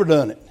had never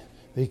done it.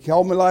 He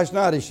called me last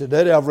night. He said,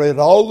 Daddy, I've read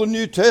all the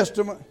New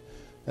Testament.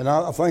 And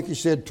I think he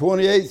said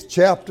 28th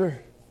chapter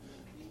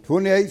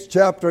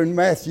in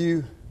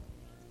Matthew,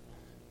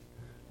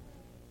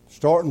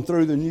 starting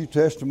through the New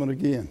Testament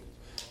again.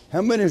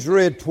 How many has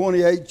read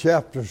 28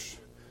 chapters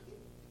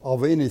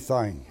of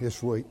anything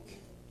this week?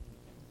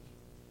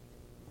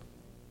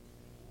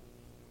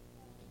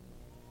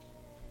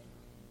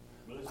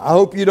 I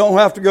hope you don't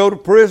have to go to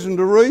prison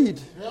to read.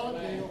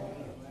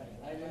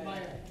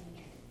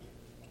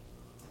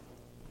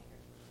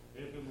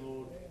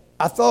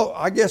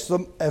 I guess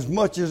as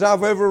much as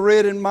I've ever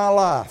read in my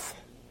life,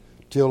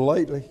 till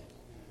lately,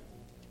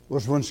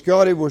 was when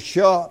Scotty was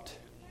shot,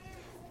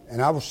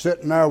 and I was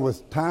sitting there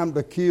with time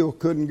to kill,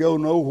 couldn't go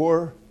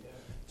nowhere,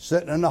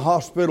 sitting in the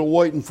hospital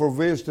waiting for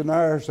visiting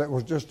hours. That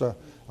was just an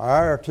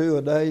hour or two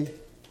a day,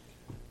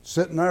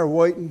 sitting there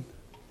waiting.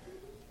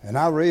 And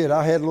I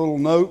had little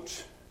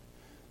notes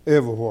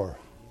everywhere.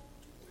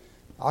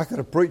 I could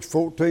have preached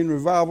 14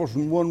 revivals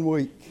in 1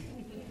 week.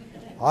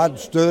 I'd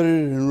studied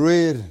and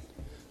read,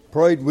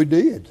 prayed. We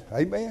did.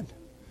 Amen.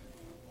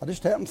 I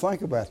just happened to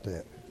think about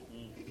that.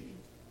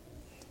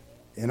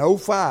 In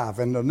 2005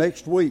 and the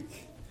next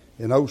week,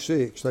 in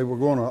 2006, they were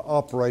going to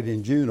operate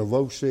in June of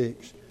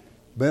 2006.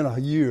 Been a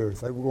year.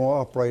 They were going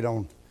to operate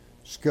on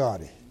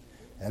Scotty.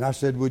 And I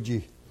said,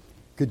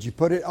 could you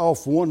put it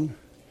off one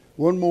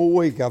more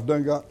week? I've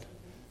done got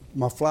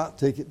my flight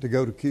ticket to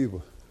go to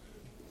Cuba.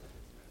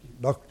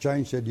 Dr.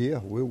 Chain said, yeah,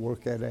 we'll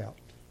work that out.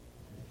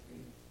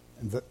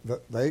 And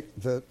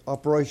the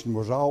operation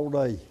was all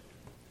day.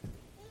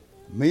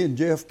 Me and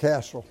Jeff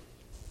Castle,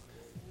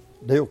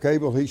 Dale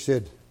Cable, he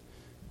said,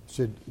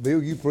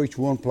 Bill, you preach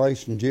one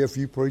place, and Jeff,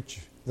 you preach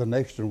the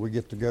next one we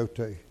get to go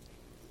to.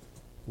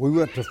 We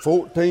went to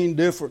 14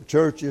 different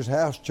churches,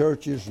 house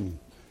churches and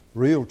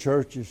real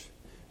churches,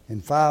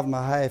 in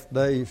 5.5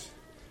 days.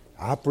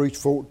 I preached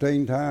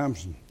 14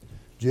 times, and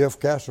Jeff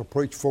Castle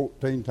preached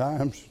 14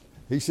 times.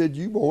 He said,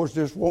 you boys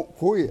just won't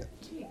quit.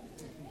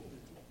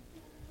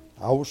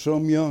 I was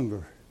some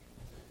younger.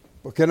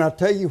 But can I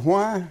tell you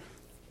why?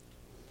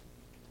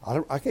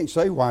 I can't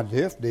say why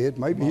Jeff did.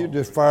 Maybe he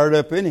just fired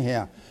up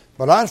anyhow.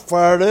 But I was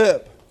fired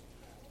up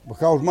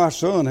because my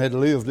son had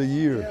lived a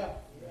year.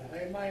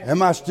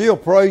 Am I still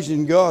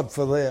praising God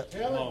for that?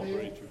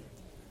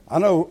 I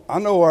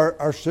know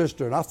our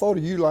sister, and I thought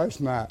of you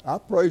last night. I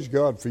praise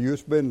God for you.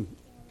 It's been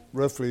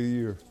roughly a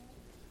year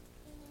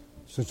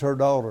since her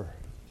daughter,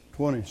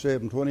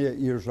 28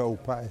 years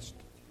old, passed.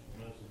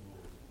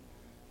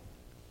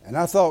 And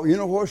I thought, you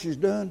know what she's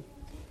done?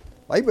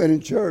 They've been in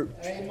church.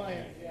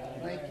 Amen.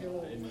 Thank you,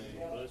 Lord. Amen.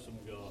 Bless them,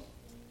 God.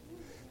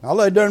 I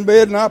laid there in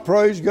bed and I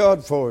praised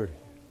God for it.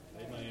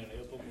 Amen.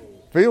 Help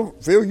them,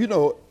 Phil, you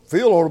know it.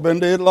 Phil ought to have been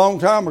dead a long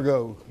time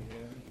ago.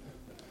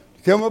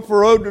 Come up the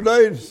road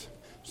today and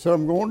said,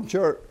 I'm going to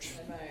church.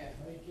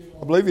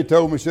 I believe he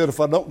told me, he said, if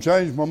I don't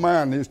change my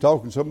mind, he was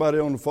talking to somebody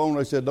on the phone,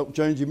 they said, don't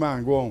change your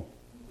mind, go on.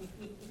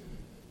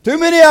 Too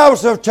many of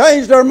us have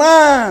changed our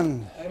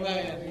mind.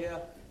 Amen. Yeah.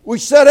 We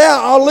set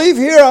out, I'll leave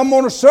here, I'm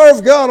going to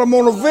serve God, I'm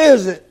going to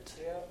visit.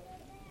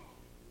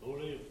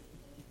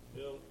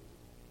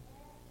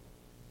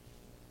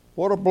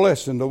 What a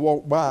blessing to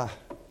walk by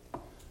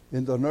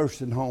in the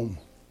nursing home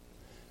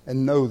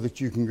and know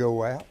that you can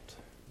go out.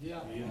 Yeah.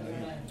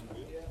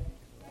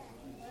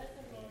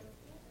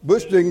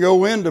 Bush didn't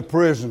go into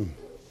prison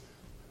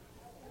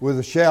with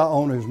a shout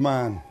on his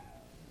mind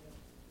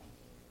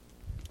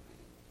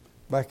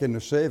back in the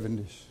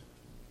 70s.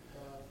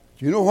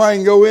 Do you know why he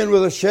can go in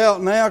with a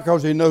shout now?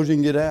 Because he knows he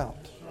can get out.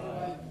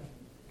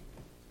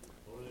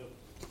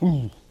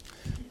 I'm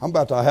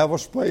about to have a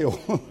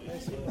spell.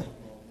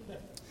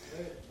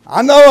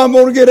 I know I'm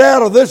going to get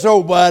out of this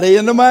old body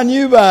into my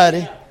new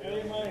body.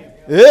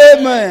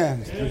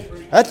 Amen.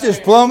 That's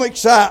just plumb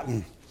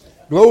exciting.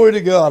 Glory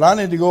to God. I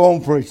need to go on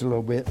and preach a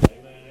little bit.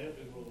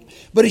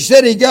 But he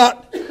said he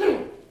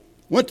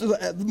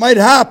made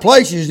high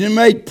places and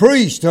made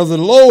priests of the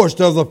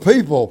lowest of the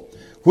people,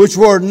 which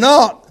were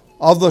not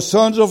of the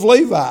sons of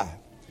Levi.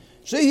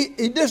 See,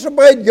 he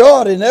disobeyed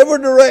God in every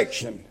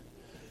direction.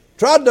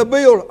 Tried to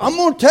build, I'm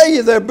going to tell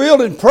you, they're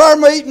building prayer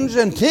meetings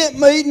and tent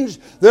meetings.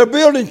 They're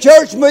building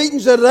church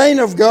meetings that ain't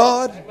of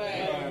God.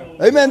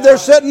 Amen. They're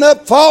setting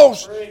up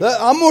false.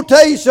 I'm going to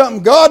tell you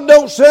something. God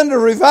don't send a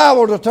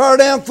revival to tear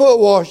down foot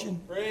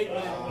washing.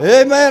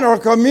 Amen. Or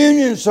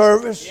communion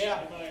service.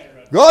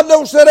 God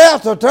don't set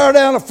out to tear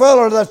down a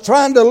fella that's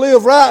trying to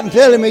live right and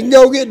tell him he can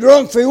go get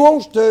drunk if he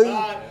wants to.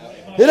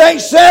 It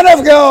ain't sent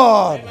of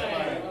God.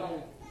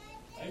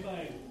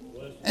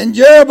 And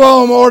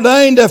Jeroboam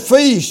ordained a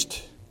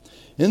feast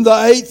in the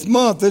 8th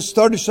month. This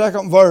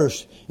 32nd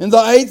verse. In the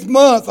 8th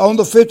month, on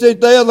the 15th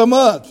day of the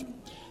month,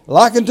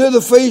 like unto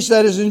the feast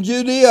that is in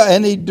Judea,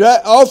 and he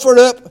offered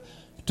up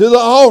to the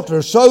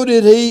altar. So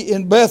did he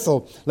in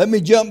Bethel. Let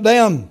me jump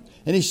down.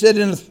 And he said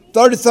in the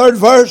 33rd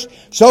verse,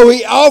 so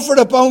he offered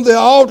upon the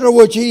altar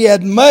which he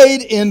had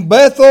made in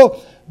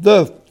Bethel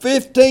the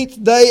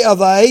 15th day of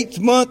the 8th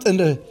month and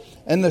the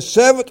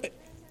 7th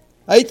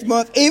 8th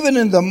month, even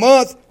in the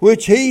month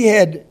which he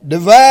had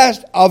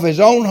devised of his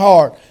own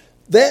heart.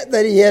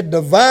 That he had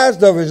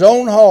devised of his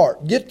own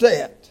heart. Get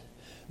that.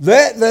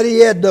 That he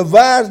had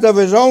devised of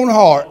his own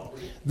heart.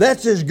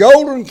 That's his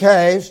golden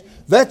calves.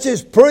 That's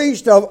his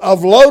priest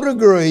of low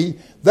degree.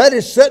 That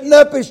is setting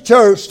up his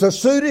church to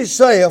suit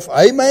himself.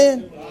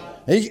 Amen.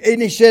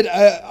 And he said,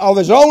 of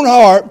his own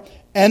heart,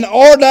 and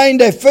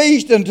ordained a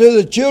feast unto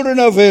the children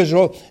of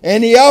Israel,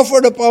 and he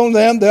offered upon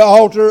them the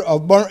altar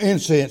of burnt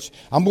incense.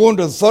 I'm going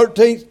to the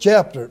 13th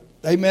chapter.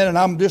 Amen. And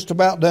I'm just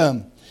about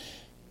done.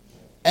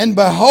 And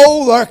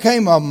behold, there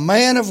came a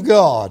man of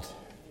God.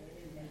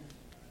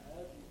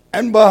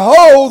 And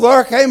behold,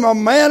 there came a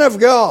man of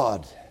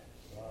God.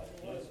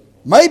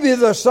 Maybe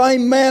the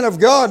same man of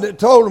God that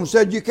told him,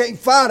 said, you can't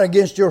fight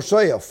against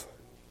yourself.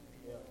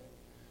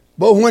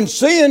 But when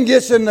sin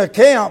gets in the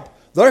camp,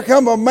 there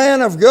come a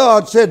man of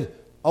God, said,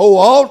 oh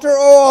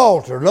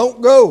altar,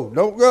 don't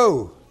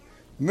go.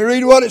 Let me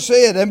read what it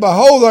said. And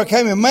behold, there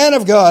came a man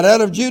of God out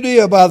of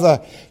Judea by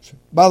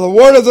the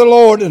word of the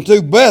Lord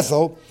into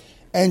Bethel.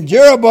 And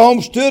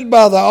Jeroboam stood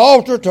by the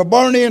altar to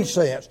burn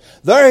incense.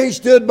 There he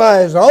stood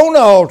by his own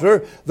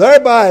altar,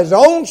 there by his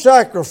own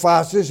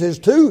sacrifices, his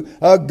two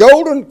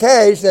golden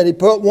calves that he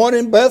put, one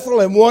in Bethel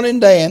and one in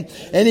Dan.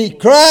 And he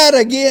cried,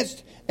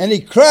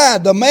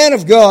 the man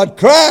of God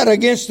cried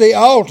against the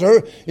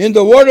altar in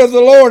the word of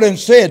the Lord and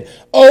said,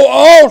 O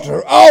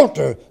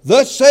altar,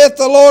 thus saith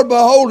the Lord,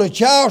 behold, a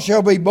child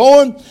shall be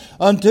born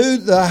unto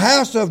the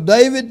house of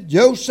David,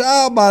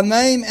 Josiah by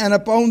name, and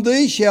upon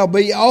thee shall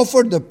be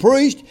offered the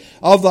priest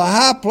of the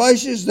high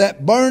places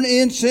that burn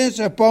incense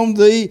upon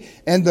thee,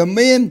 and the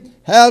men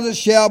houses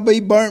shall be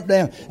burnt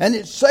down. And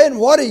it's saying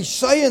what he's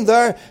saying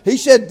there. He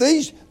said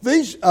these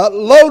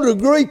low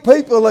degree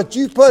people that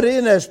you put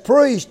in as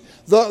priests,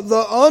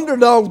 the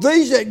underdog,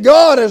 these that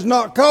God has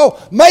not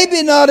called,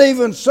 maybe not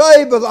even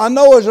saved, but I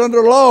know it's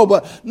under law,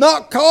 but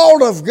not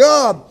called of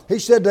God. He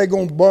said they're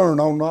going to burn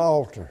on the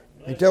altar.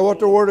 You tell what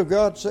the Word of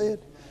God said?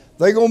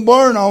 They're going to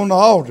burn on the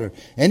altar.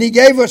 And he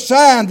gave a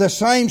sign, the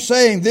same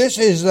saying, this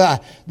is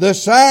the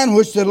sign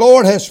which the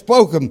Lord has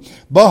spoken.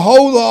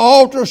 Behold, the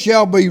altar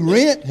shall be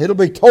rent. It'll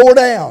be tore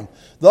down.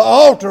 The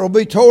altar will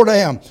be tore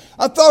down.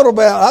 I thought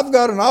about, I've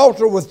got an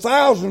altar with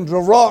thousands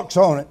of rocks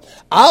on it.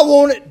 I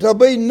want it to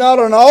be not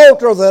an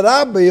altar that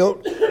I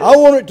built. I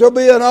want it to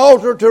be an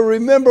altar to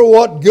remember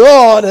what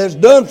God has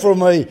done for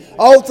me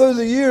all through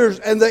the years,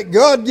 and that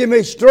God give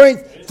me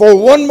strength for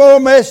one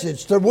more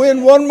message, to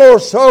win one more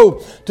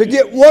soul, to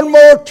get one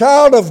more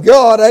child of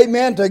God,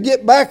 amen, to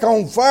get back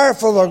on fire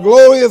for the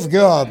glory of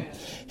God.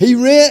 He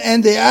rent,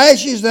 and the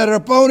ashes that are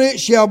upon it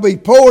shall be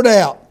poured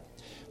out.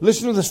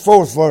 Listen to this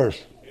 4th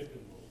verse.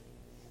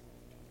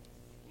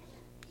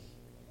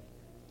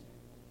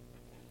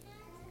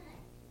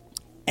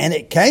 And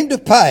it came to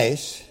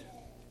pass,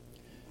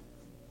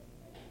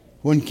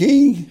 when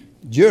King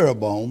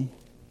Jeroboam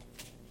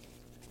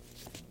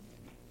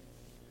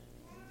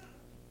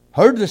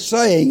heard the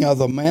saying of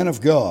the man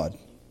of God,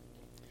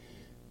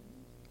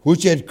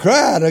 which had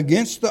cried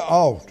against the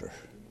altar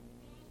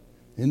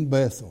in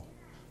Bethel.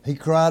 He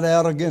cried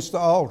out against the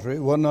altar. It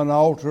wasn't an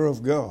altar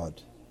of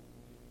God.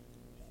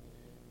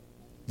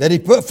 That he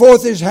put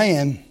forth his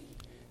hand.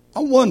 I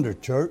wonder,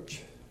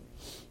 church,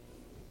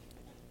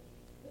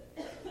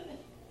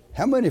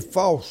 how many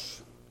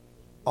false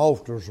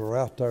altars are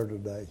out there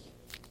today?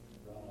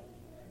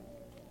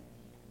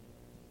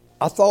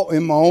 I thought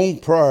in my own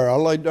prayer, I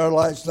laid there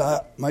last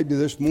night, maybe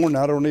this morning,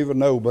 I don't even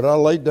know, but I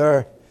laid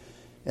there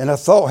and I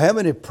thought, how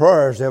many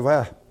prayers have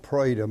I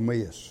prayed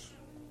amiss?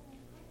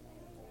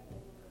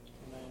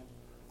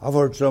 I've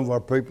heard some of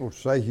our people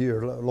say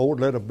here, Lord,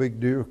 let a big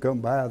deer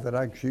come by that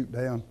I can shoot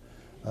down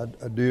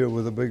a deer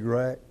with a big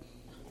rack.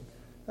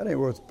 That ain't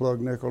worth a plug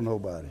nickel,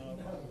 nobody.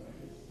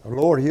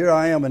 Lord, here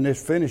I am in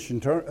this fishing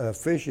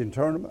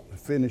tournament,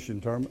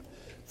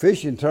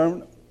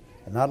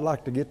 and I'd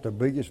like to get the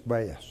biggest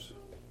bass.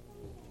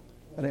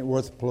 That ain't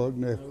worth a plug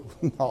nickel.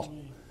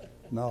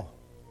 No.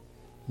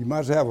 You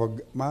might as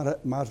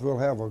well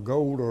have a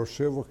gold or a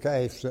silver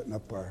calf sitting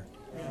up there.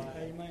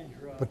 Amen.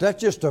 But that's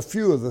just a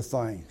few of the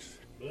things.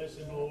 Bless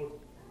him, Lord.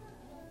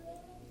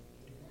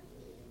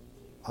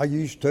 I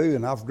used to,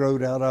 and I've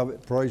grown out of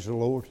it, praise the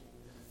Lord.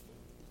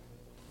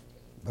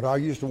 But I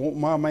used to want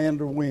my man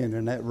to win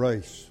in that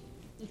race.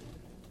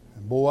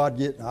 And boy, I'd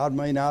get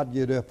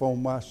up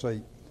on my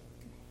seat.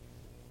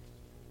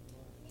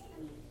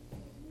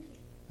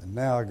 And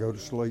now I go to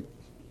sleep.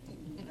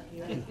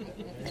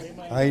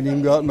 I ain't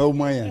even got no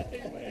man.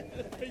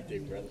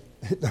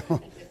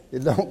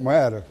 It don't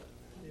matter.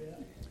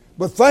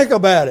 But think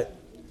about it.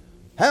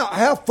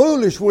 How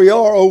foolish we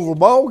are over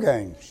ball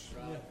games.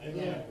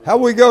 How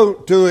we go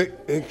to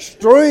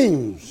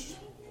extremes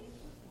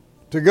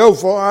to go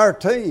for our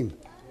team.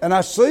 And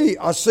I see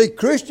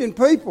Christian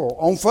people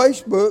on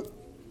Facebook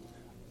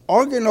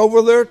arguing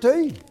over their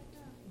team.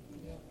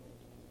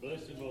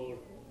 Bless the Lord.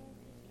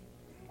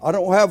 I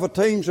don't have a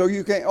team, so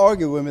you can't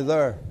argue with me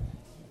there.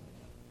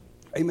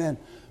 Amen.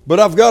 But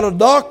I've got a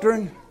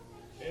doctrine.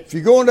 If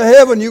you're going to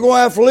heaven, you're going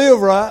to have to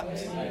live right.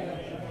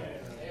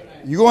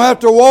 You're going to have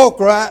to walk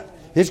right.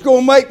 It's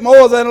going to make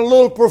more than a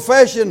little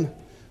profession.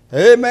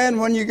 Amen.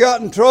 When you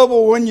got in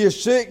trouble, when you're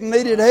sick and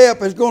needed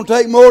help, it's going to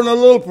take more than a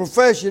little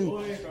profession.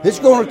 It's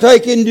going to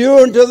take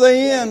enduring to the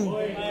end.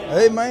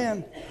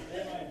 Amen.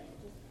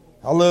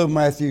 I love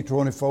Matthew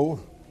 24.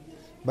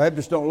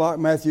 Baptists don't like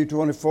Matthew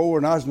 24.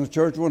 And I was in the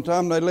church one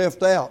time, they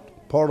left out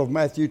part of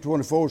Matthew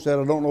 24, said,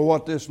 I don't know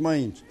what this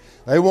means.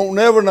 They won't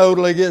never know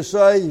till they get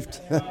saved.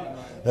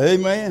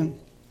 Amen.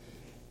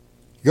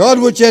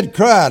 God which had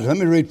cried. Let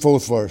me read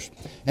fourth verse.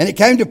 And it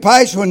came to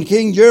pass when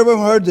King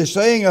Jeroboam heard the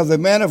saying of the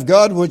man of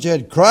God which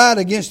had cried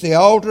against the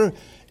altar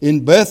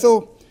in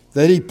Bethel,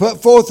 that he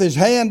put forth his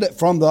hand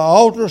from the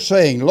altar,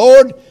 saying,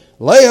 Lord,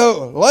 lay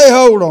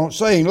hold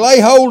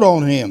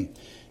on him.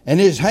 And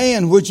his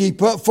hand which he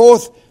put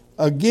forth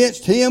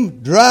against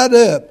him dried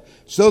up,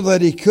 so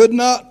that he could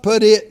not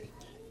put it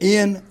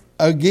in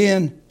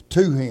again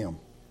to him.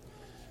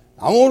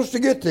 I want us to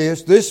get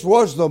this. This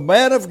was the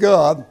man of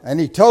God, and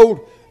he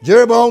told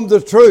Jeroboam the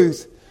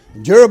truth.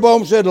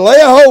 Jeroboam said, lay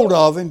a hold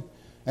of him.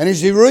 And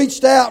as he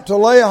reached out to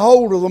lay a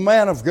hold of the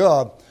man of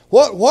God,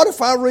 what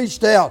if I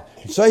reached out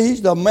and say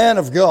he's the man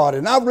of God,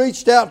 and I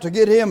reached out to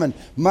get him and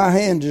my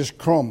hand just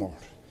crumbled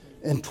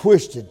and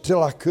twisted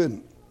till I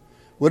couldn't?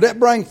 Would that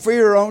bring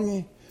fear on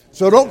you?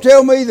 So don't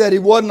tell me that he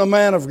wasn't a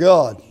man of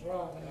God.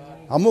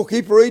 I'm going to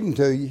keep reading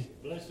to you.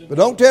 But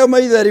don't tell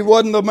me that he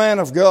wasn't the man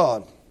of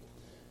God.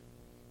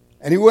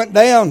 And he went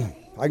down.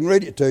 I can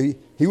read it to you.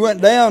 He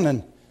went down,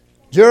 and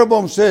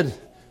Jeroboam said,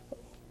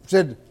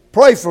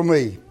 pray for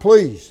me,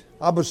 please.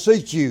 I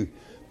beseech you.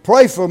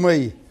 Pray for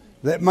me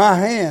that my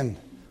hand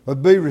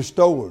would be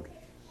restored.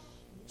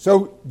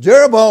 So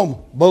Jeroboam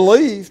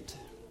believed,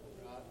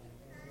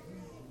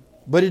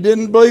 but he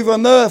didn't believe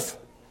enough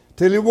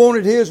till he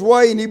wanted his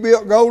way, and he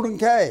built golden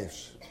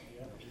calves.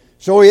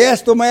 So he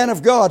asked the man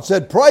of God,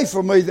 said, pray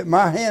for me that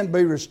my hand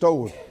be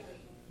restored.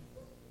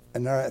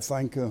 And there that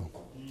thing come.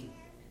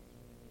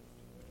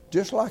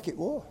 Just like it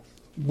was.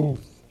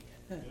 Boom.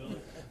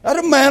 That's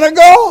a man of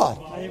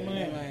God.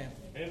 Amen.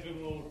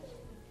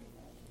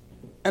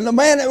 And the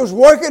man that was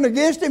working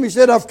against him, he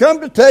said, I've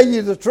come to tell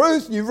you the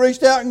truth. You've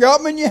reached out and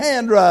got me and your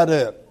hand dried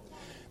up.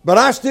 But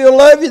I still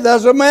love you.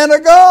 That's a man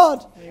of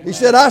God. Amen. He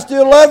said, I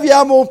still love you.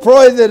 I'm going to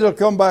pray that it'll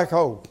come back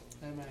home.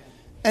 Amen.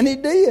 And he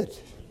did.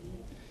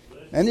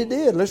 And he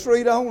did. Let's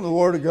read on the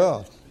Word of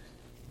God.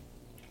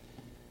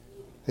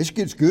 This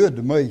gets good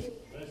to me.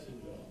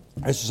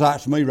 This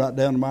excites me right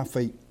down to my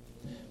feet.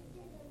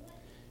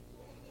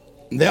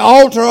 The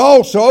altar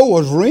also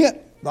was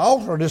rent. The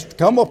altar just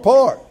come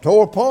apart,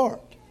 tore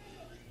apart.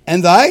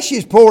 And the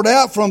ashes poured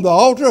out from the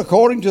altar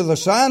according to the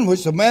sign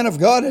which the man of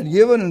God had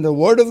given in the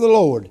word of the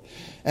Lord.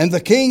 And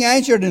the king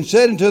answered and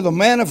said unto the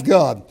man of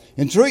God,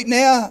 entreat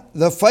now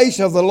the face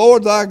of the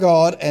Lord thy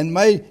God, and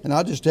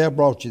I just have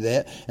brought you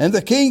that. And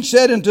the king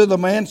said unto the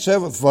man,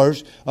 7th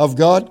verse of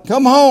God,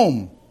 come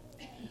home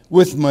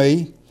with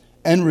me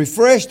and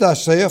refresh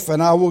thyself,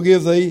 and I will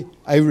give thee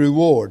a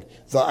reward.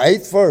 The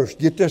 8th verse,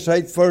 get this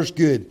 8th verse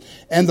good.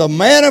 And the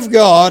man of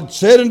God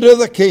said unto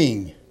the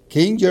king,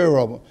 King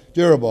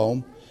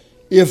Jeroboam,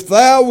 if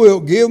thou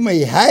wilt give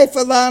me half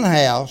of thine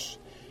house,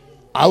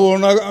 I will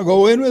not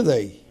go in with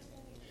thee.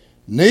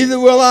 Neither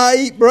will I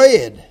eat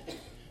bread,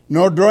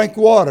 nor drink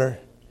water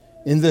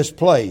in this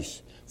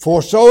place.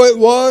 For so it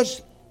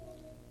was,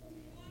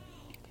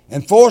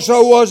 and for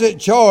so was it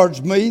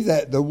charged me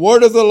that the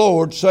word of the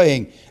Lord,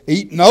 saying,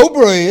 eat no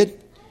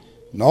bread,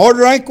 nor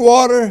drink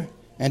water,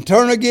 and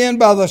turn again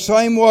by the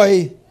same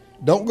way.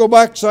 Don't go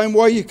back the same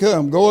way you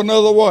come. Go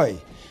another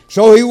way.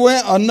 So he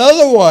went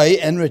another way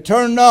and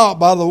returned not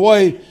by the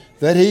way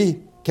that he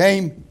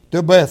came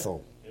to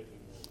Bethel.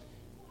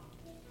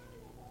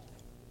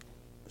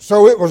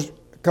 So it was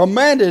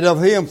commanded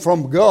of him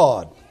from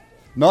God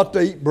not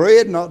to eat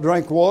bread, not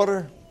drink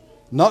water,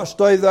 not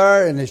stay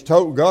there. And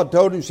God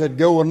told him, said,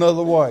 go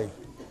another way.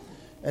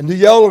 And do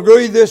y'all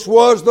agree this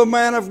was the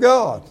man of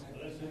God?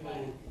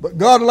 But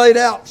God laid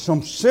out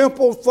some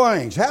simple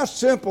things. How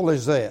simple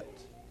is that?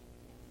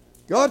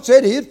 God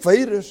said he'd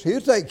feed us.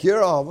 He'd take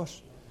care of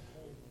us.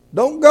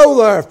 Don't go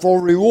there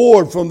for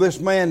reward from this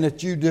man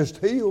that you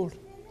just healed.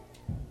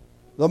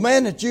 The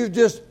man that you've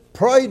just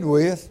prayed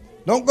with.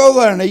 Don't go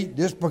there and eat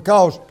just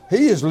because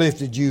he has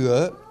lifted you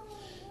up.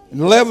 In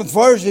the 11th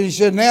verse, he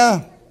said,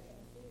 now,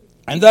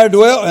 and there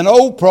dwelt an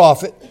old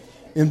prophet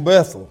in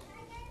Bethel.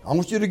 I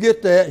want you to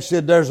get that. He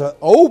said, there's an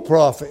old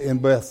prophet in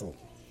Bethel.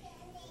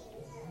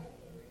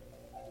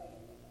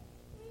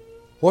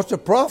 What's a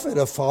prophet?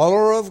 A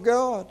follower of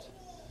God.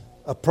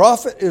 A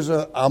prophet is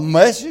a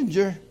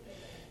messenger.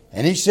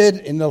 And he said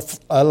in the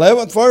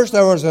 11th verse,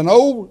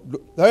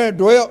 there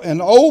dwelt an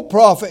old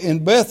prophet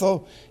in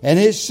Bethel, and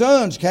his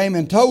sons came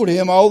and told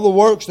him all the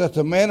works that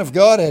the man of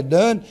God had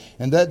done,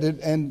 and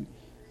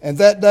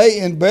that day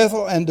in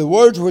Bethel, and the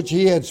words which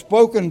he had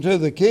spoken to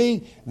the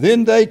king.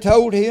 Then they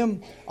told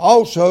him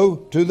also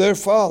to their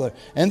father.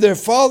 And their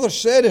father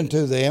said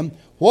unto them,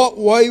 what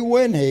way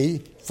went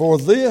he? For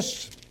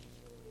this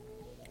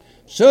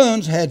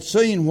sons had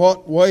seen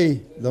what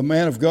way the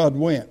man of God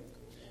went,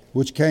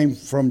 which came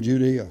from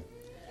Judea.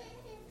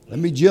 Let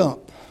me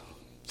jump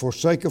for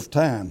sake of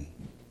time.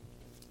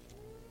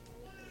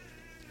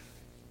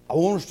 I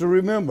want us to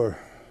remember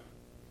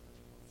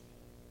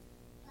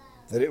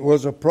that it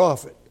was a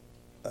prophet,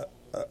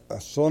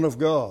 a son of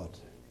God,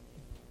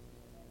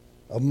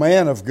 a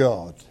man of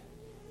God.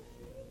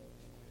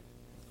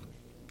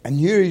 And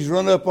here he's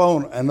run up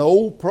on an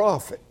old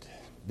prophet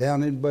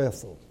down in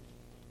Bethel.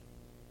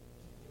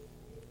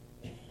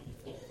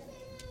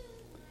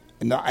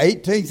 In the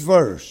 18th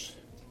verse,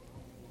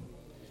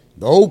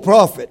 the old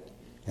prophet,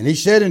 and he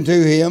said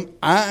unto him,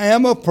 I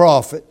am a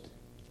prophet,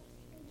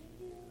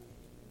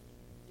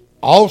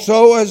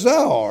 also as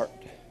thou art.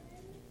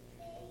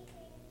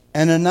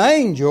 And an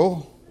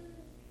angel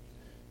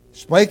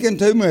spake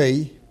unto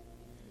me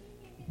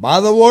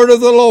by the word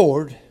of the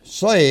Lord,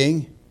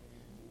 saying,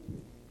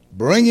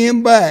 Bring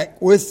him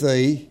back with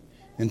thee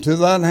into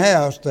thine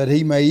house, that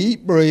he may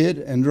eat bread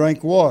and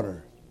drink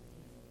water.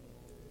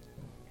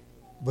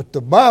 But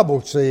the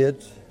Bible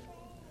said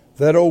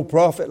that old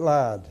prophet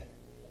lied.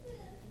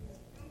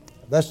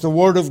 That's the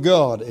word of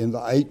God in the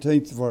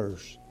 18th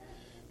verse.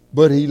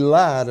 But he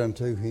lied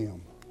unto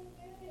him.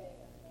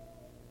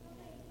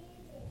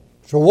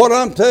 So what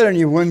I'm telling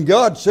you, when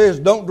God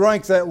says don't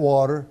drink that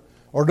water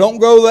or don't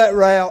go that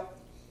route,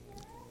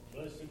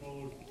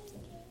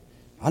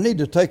 I need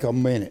to take a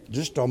minute,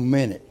 just a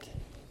minute.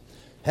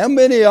 How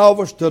many of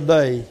us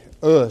today,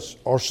 us,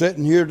 are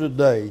sitting here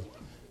today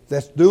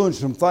that's doing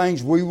some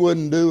things we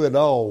wouldn't do at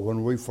all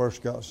when we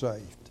first got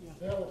saved?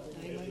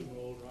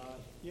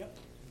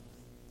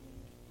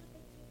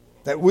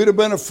 That we'd have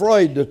been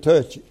afraid to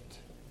touch it.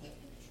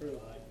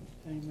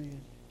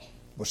 Amen.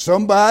 But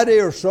somebody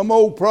or some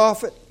old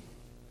prophet,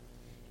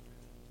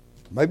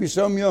 maybe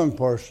some young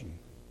person,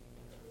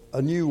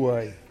 a new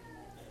way.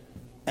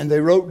 And they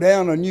wrote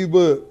down a new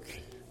book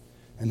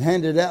and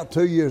handed out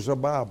to you as a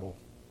Bible.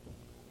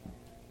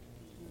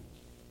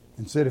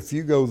 And said, if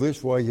you go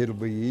this way, it'll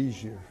be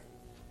easier.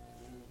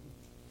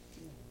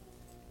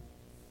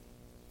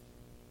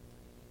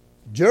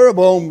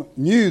 Jeroboam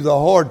knew the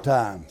hard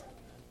time.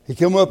 He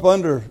come up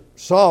under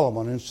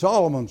Solomon, and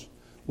Solomon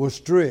was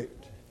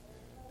strict.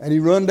 And he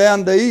run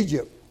down to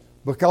Egypt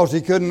because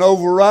he couldn't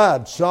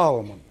override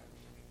Solomon.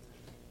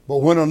 But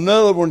when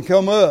another one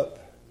come up,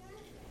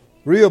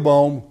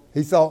 Rehoboam,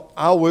 he thought,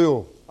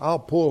 I'll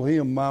pull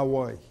him my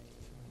way.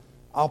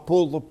 I'll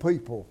pull the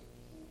people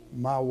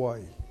my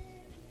way.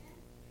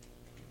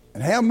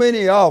 And how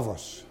many of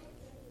us,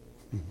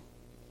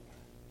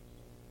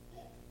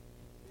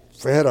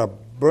 if we had a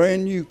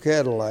brand new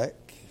Cadillac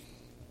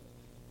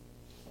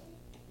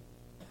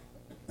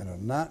and a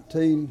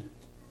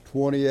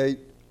 1928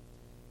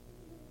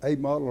 A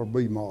model or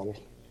B model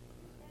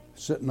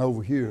sitting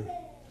over here,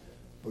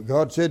 but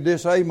God said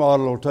this A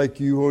model will take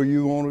you where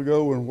you want to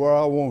go and where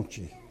I want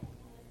you.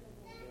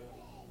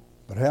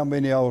 But how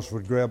many of us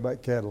would grab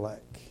that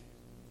Cadillac?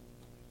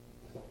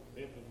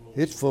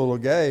 It's full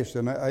of gas,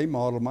 and that A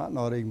model might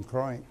not even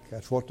crank.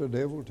 That's what the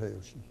devil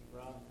tells you.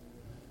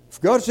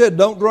 If God said,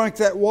 don't drink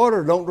that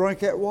water, don't drink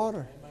that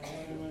water.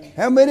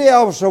 How many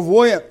of us have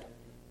went?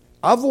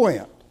 I've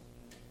went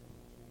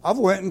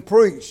and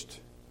preached.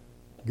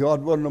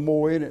 God wasn't no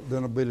more in it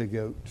than a billy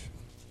goat.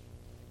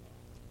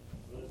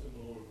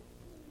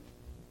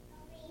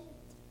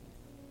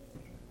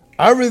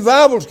 Our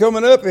revival's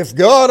coming up. If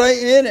God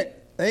ain't in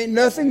it, ain't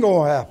nothing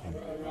going to happen.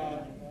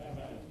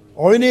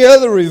 Or any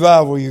other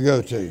revival you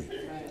go to.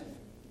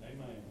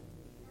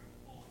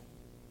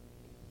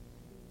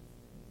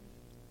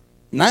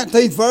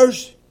 19th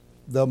verse,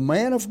 the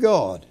man of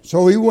God.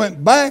 So he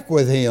went back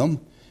with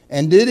him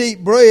and did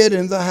eat bread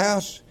in the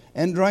house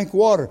and drank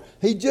water.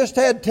 He just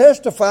had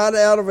testified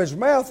out of his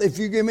mouth, if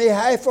you give me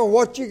half of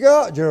what you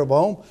got,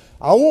 Jeroboam,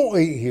 I won't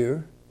eat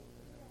here.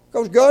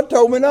 Because God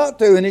told me not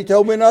to, and he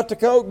told me not to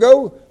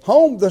go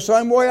home the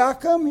same way I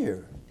come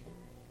here.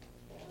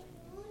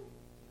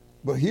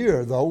 But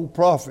here, the old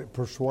prophet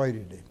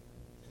persuaded him.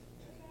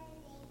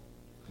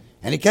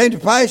 And it came to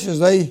pass as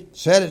they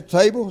sat at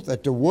table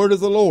that the word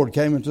of the Lord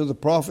came unto the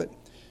prophet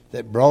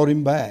that brought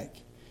him back.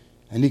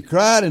 And he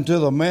cried unto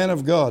the man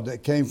of God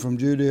that came from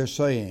Judea,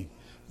 saying,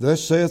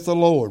 Thus saith the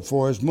Lord,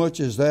 forasmuch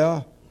as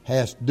thou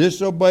hast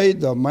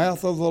disobeyed the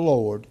mouth of the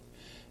Lord,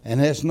 and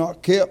hast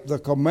not kept the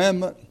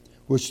commandment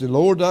which the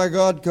Lord thy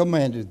God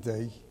commanded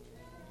thee.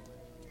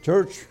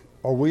 Church,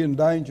 are we in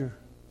danger?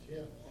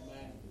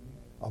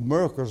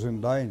 America's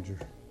in danger.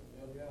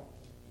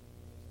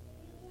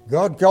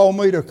 God called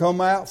me to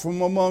come out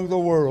from among the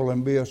world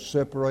and be a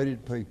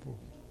separated people.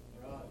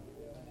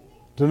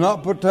 To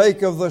not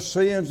partake of the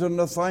sins and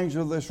the things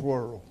of this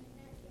world.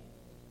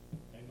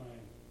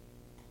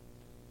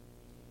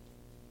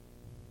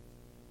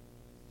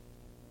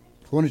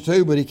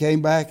 22, but he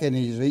came back and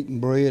he's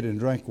eating bread and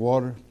drank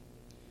water.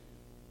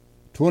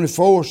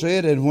 24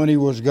 said, and when he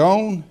was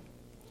gone,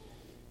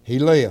 he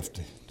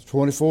left. The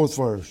 24th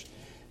verse.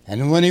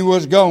 And when he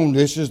was gone,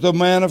 this is the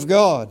man of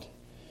God.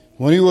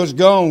 When he was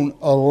gone,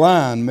 a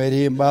lion met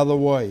him by the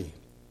way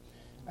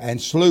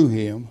and slew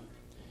him,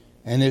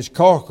 and his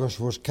carcass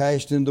was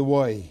cast in the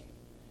way.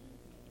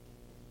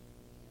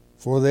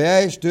 For the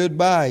ass stood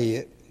by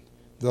it,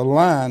 the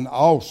lion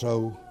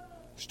also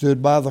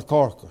stood by the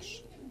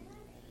carcass.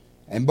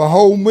 And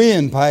behold,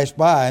 men passed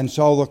by and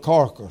saw the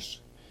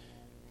carcass,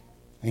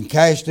 and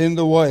cast in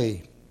the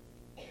way.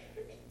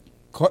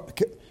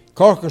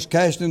 Carcass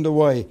cast in the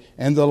way,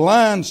 and the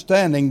lion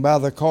standing by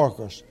the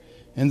carcass.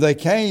 And they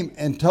came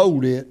and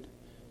told it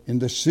in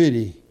the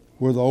city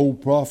where the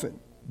old prophet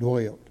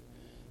dwelt.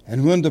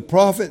 And when the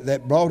prophet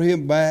that brought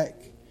him back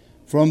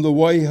from the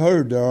way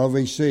heard thereof,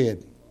 he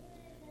said,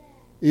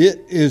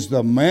 It is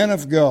the man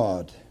of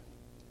God.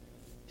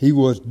 He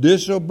was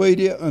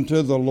disobedient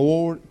unto the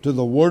Lord, to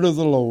the word of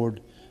the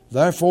Lord.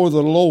 Therefore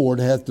the Lord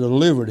hath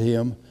delivered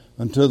him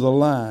unto the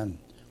lion,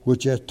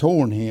 which hath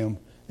torn him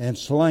and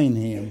slain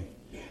him,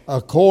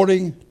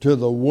 according to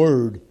the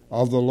word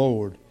of the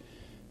Lord.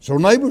 So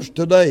neighbors,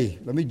 today,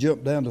 let me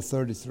jump down to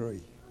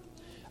 33.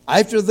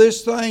 After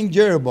this thing,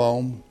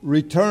 Jeroboam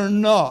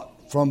returned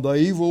not from the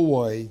evil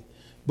way,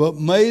 but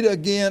made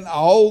again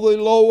all the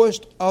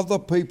lowest of the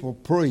people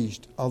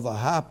priests of the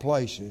high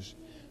places.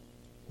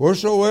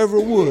 Whosoever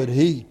would,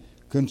 he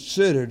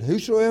considered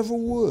him,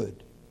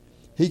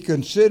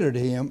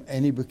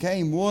 and he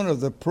became one of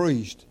the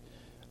priests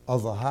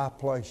of the high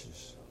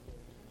places.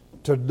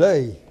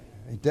 Today,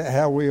 ain't that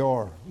how we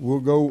are? We'll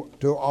go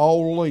to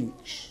all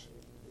lengths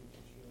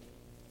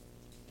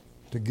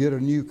to get a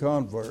new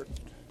convert.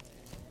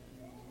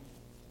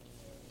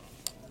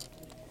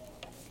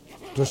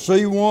 To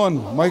see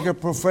one make a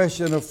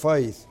profession of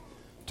faith,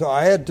 to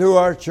add to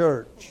our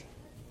church.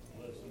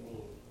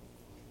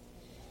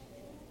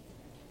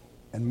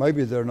 And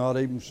maybe they're not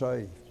even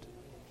saved.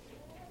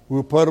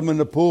 We'll put them in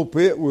the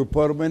pulpit, we'll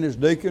put them in as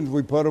deacons,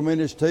 we put them in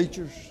as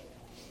teachers.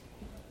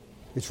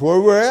 It's where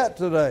we're at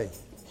today.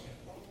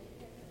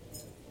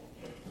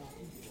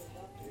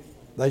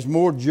 There's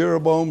more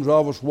Jeroboams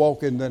of us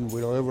walking than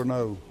we'll ever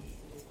know.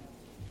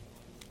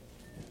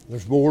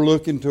 There's more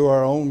looking to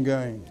our own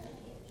gain.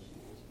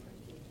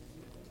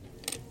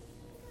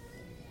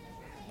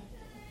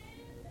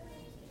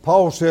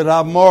 Paul said,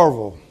 I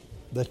marvel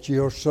that ye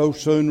are so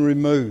soon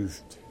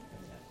removed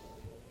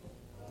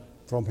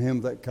from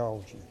him that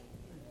calls you,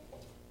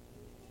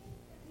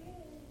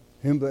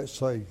 him that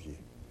saves you.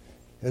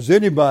 Has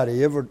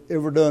anybody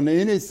ever done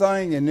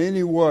anything in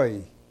any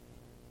way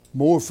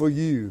more for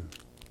you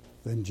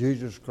than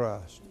Jesus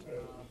Christ?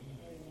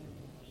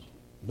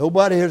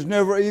 Nobody has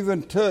never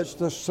even touched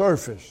the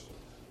surface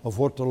of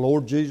what the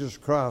Lord Jesus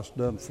Christ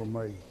done for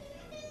me.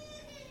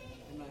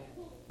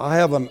 I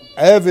have an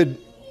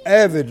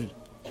avid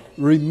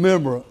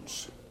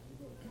remembrance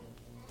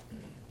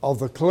of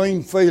the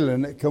clean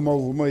feeling that come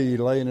over me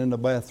laying in the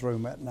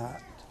bathroom at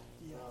night.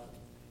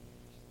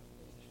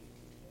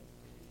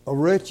 A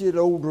wretched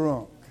old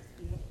drunk,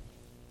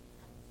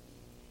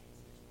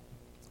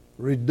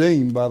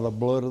 redeemed by the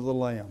blood of the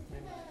Lamb.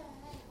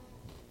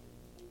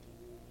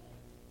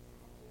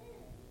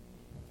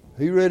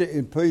 He read it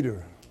in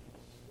Peter.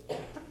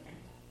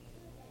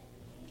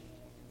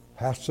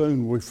 How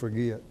soon we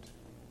forget.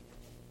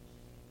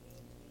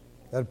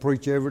 I'd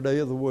preach every day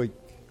of the week.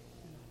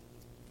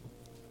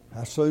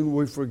 How soon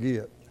we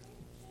forget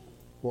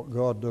what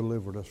God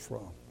delivered us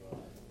from.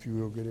 If you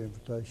will get an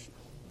invitation.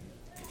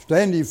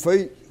 Stand to your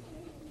feet.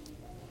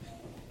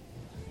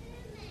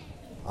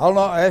 I'll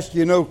not ask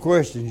you no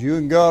questions. You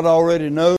and God already know.